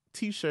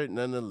t-shirt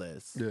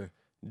nonetheless. Yeah.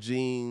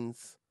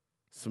 Jeans,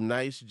 some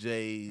nice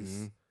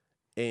J's,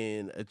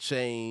 and a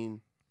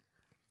chain,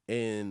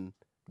 and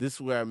this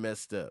is where I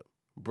messed up.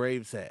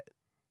 Braves hat.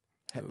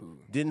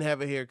 Didn't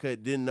have a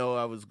haircut. Didn't know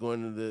I was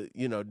going to the.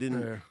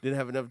 Didn't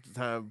have enough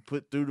time to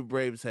put through the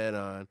Braves hat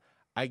on.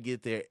 I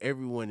get there.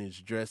 Everyone is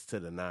dressed to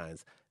the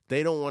nines.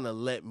 They don't want to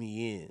let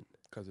me in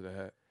because of the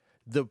hat.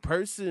 The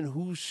person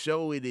whose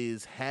show it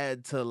is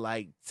had to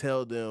like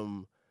tell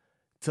them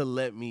to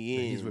let me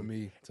in. He's with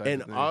me.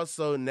 And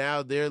also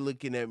now they're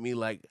looking at me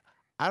like,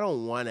 I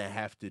don't want to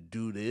have to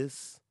do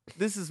this.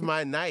 This is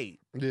my night.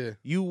 Yeah.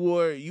 You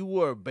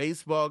wore a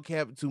baseball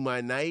cap to my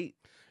night.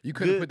 You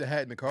couldn't put the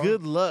hat in the car?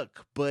 Good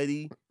luck,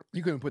 buddy.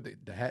 You couldn't put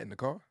the hat in the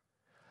car?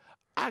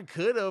 I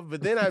could have,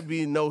 but then I'd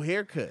be no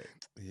haircut.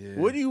 Yeah.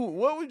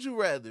 What would you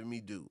rather me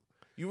do?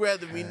 You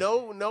rather me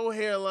no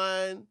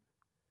hairline,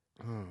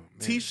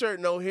 t-shirt,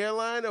 no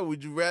hairline, or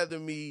would you rather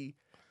me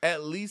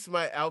at least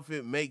my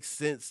outfit makes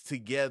sense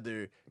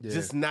together,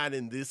 just not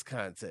in this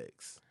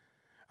context?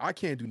 I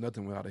can't do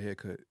nothing without a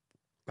haircut.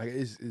 Like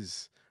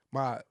it's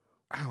my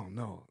I don't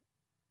know.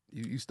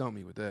 You stumped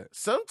me with that.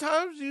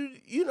 Sometimes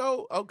you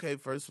know, okay,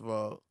 first of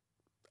all,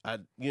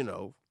 I'm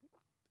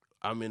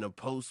in a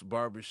post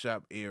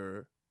barbershop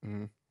era.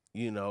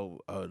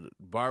 Mm-hmm.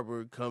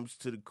 Barber comes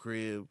to the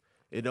crib.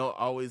 It don't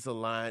always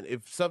align.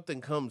 If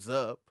something comes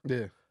up,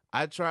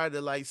 I try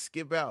to like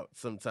skip out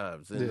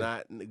sometimes and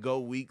not go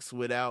weeks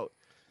without,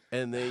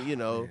 and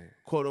then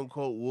quote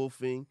unquote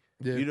wolfing.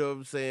 Yeah. You know what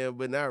I'm saying?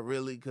 But not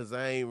really, because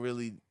I ain't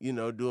really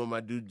doing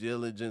my due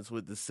diligence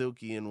with the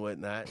silky and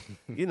whatnot.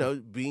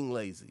 Being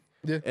lazy.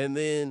 Yeah. And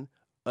then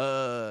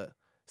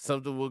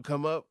something will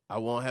come up. I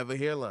won't have a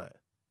hairline,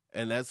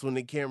 and that's when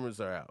the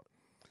cameras are out.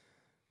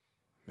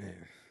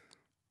 Man.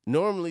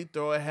 Normally,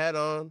 throw a hat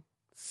on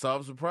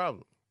solves a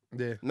problem.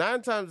 Yeah.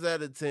 9 times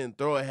out of 10,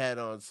 throw a hat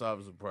on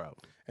solves a problem.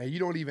 and you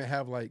don't even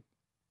have like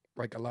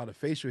a lot of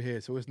facial hair,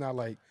 so it's not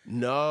like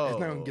No. it's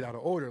not gonna get out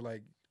of order.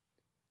 Like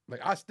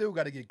I still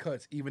got to get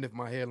cuts, even if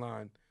my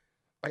hairline,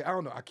 like I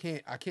don't know, I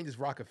can't just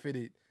rock a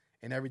fitted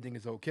and everything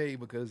is okay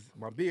because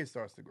my beard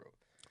starts to grow.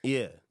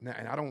 Yeah. Now,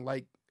 and I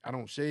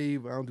don't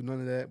shave, I don't do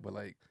none of that. But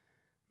like,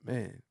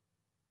 man,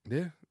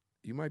 yeah,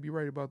 you might be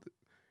right about that.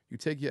 You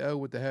take your L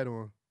with the hat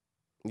on,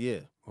 Yeah.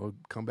 or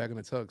come back in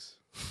a tux.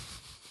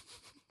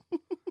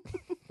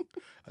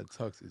 A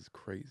tux is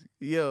crazy.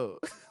 Yo.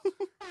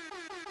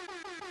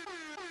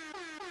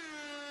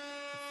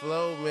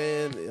 Flo,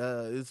 man,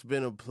 it's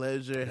been a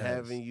pleasure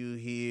having you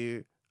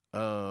here.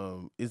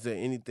 Is there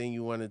anything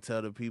you want to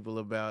tell the people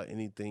about?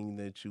 Anything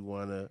that you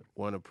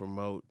wanna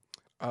promote?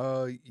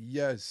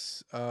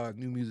 Yes.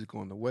 New music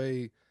on the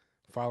way.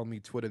 Follow me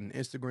Twitter and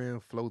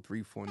Instagram,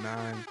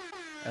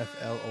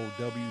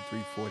 F.L.O.W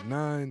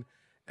 349,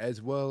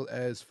 as well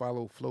as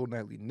follow Flow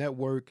Nightly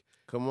Network.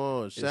 Come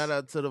on, shout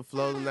out to the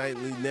Flow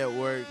Nightly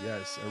Network.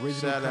 Yes,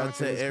 original shout out content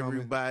to is coming.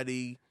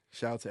 everybody.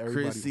 Shout out to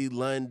everybody. Chrissy,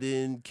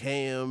 London,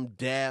 Cam,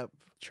 Dap,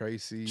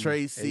 Tracy,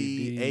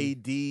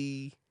 AD,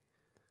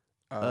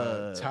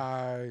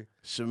 Ty,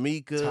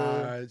 Shamika,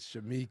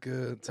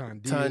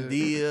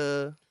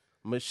 Tandia,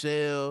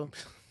 Michelle,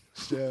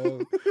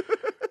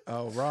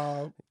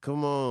 Rob.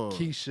 Come on.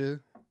 Keisha.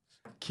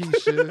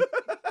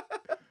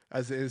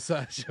 As an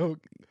inside joke.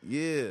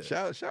 Yeah.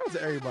 Shout out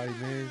to everybody,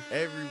 man.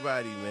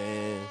 Everybody,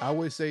 man. I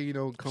always say,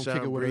 come Sean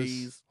kick it with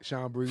Breeze. us.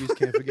 Sean Breeze,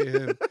 can't forget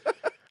him.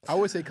 I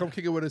always say, come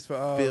kick it with us for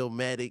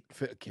Philmatic.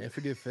 Can't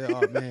forget Phil.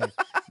 Oh man,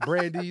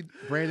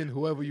 Brandon,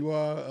 whoever you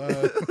are.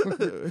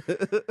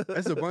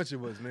 That's a bunch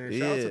of us, man.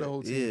 Shout out to the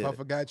whole team. If I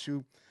forgot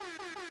you,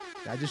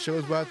 that just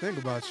shows what I think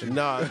about you.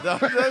 No,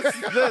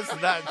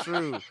 that's not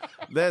true.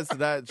 That's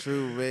not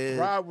true, man.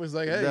 Rob was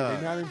like, hey,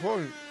 they're not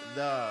important.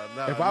 No.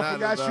 If I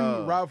forgot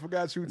you, Rob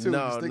forgot you too. No,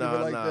 just think of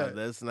it like that.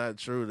 That's not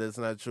true. That's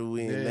not true.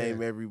 We didn't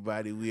name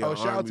everybody. We are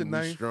shout out to Army, we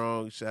Ninth.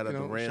 strong. Shout out to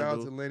Randall. Shout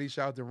out to Lenny.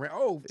 Shout out to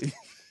Randall. Oh,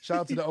 shout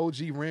out to the OG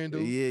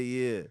Randall.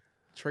 Yeah.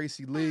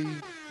 Tracy Lee.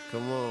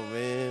 Come on,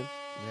 man.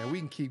 Man, we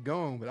can keep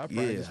going, but I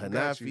probably just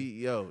forgot you. Hanafi,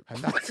 yo.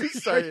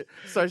 Hanafi.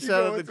 Start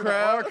shouting out the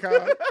crowd.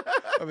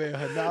 I mean,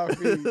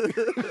 Hanafi.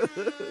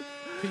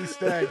 P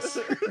Stacks.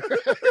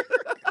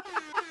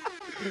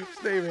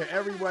 Naming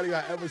everybody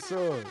I ever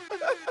saw.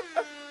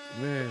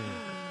 Man,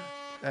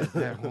 that's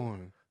that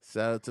horn.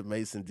 Shout out to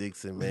Mason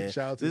Dixon, man.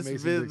 Shout out to This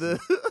Mason has been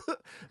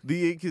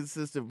the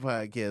Inconsistent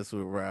Podcast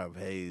with Rob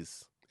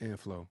Hayes and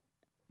Flo.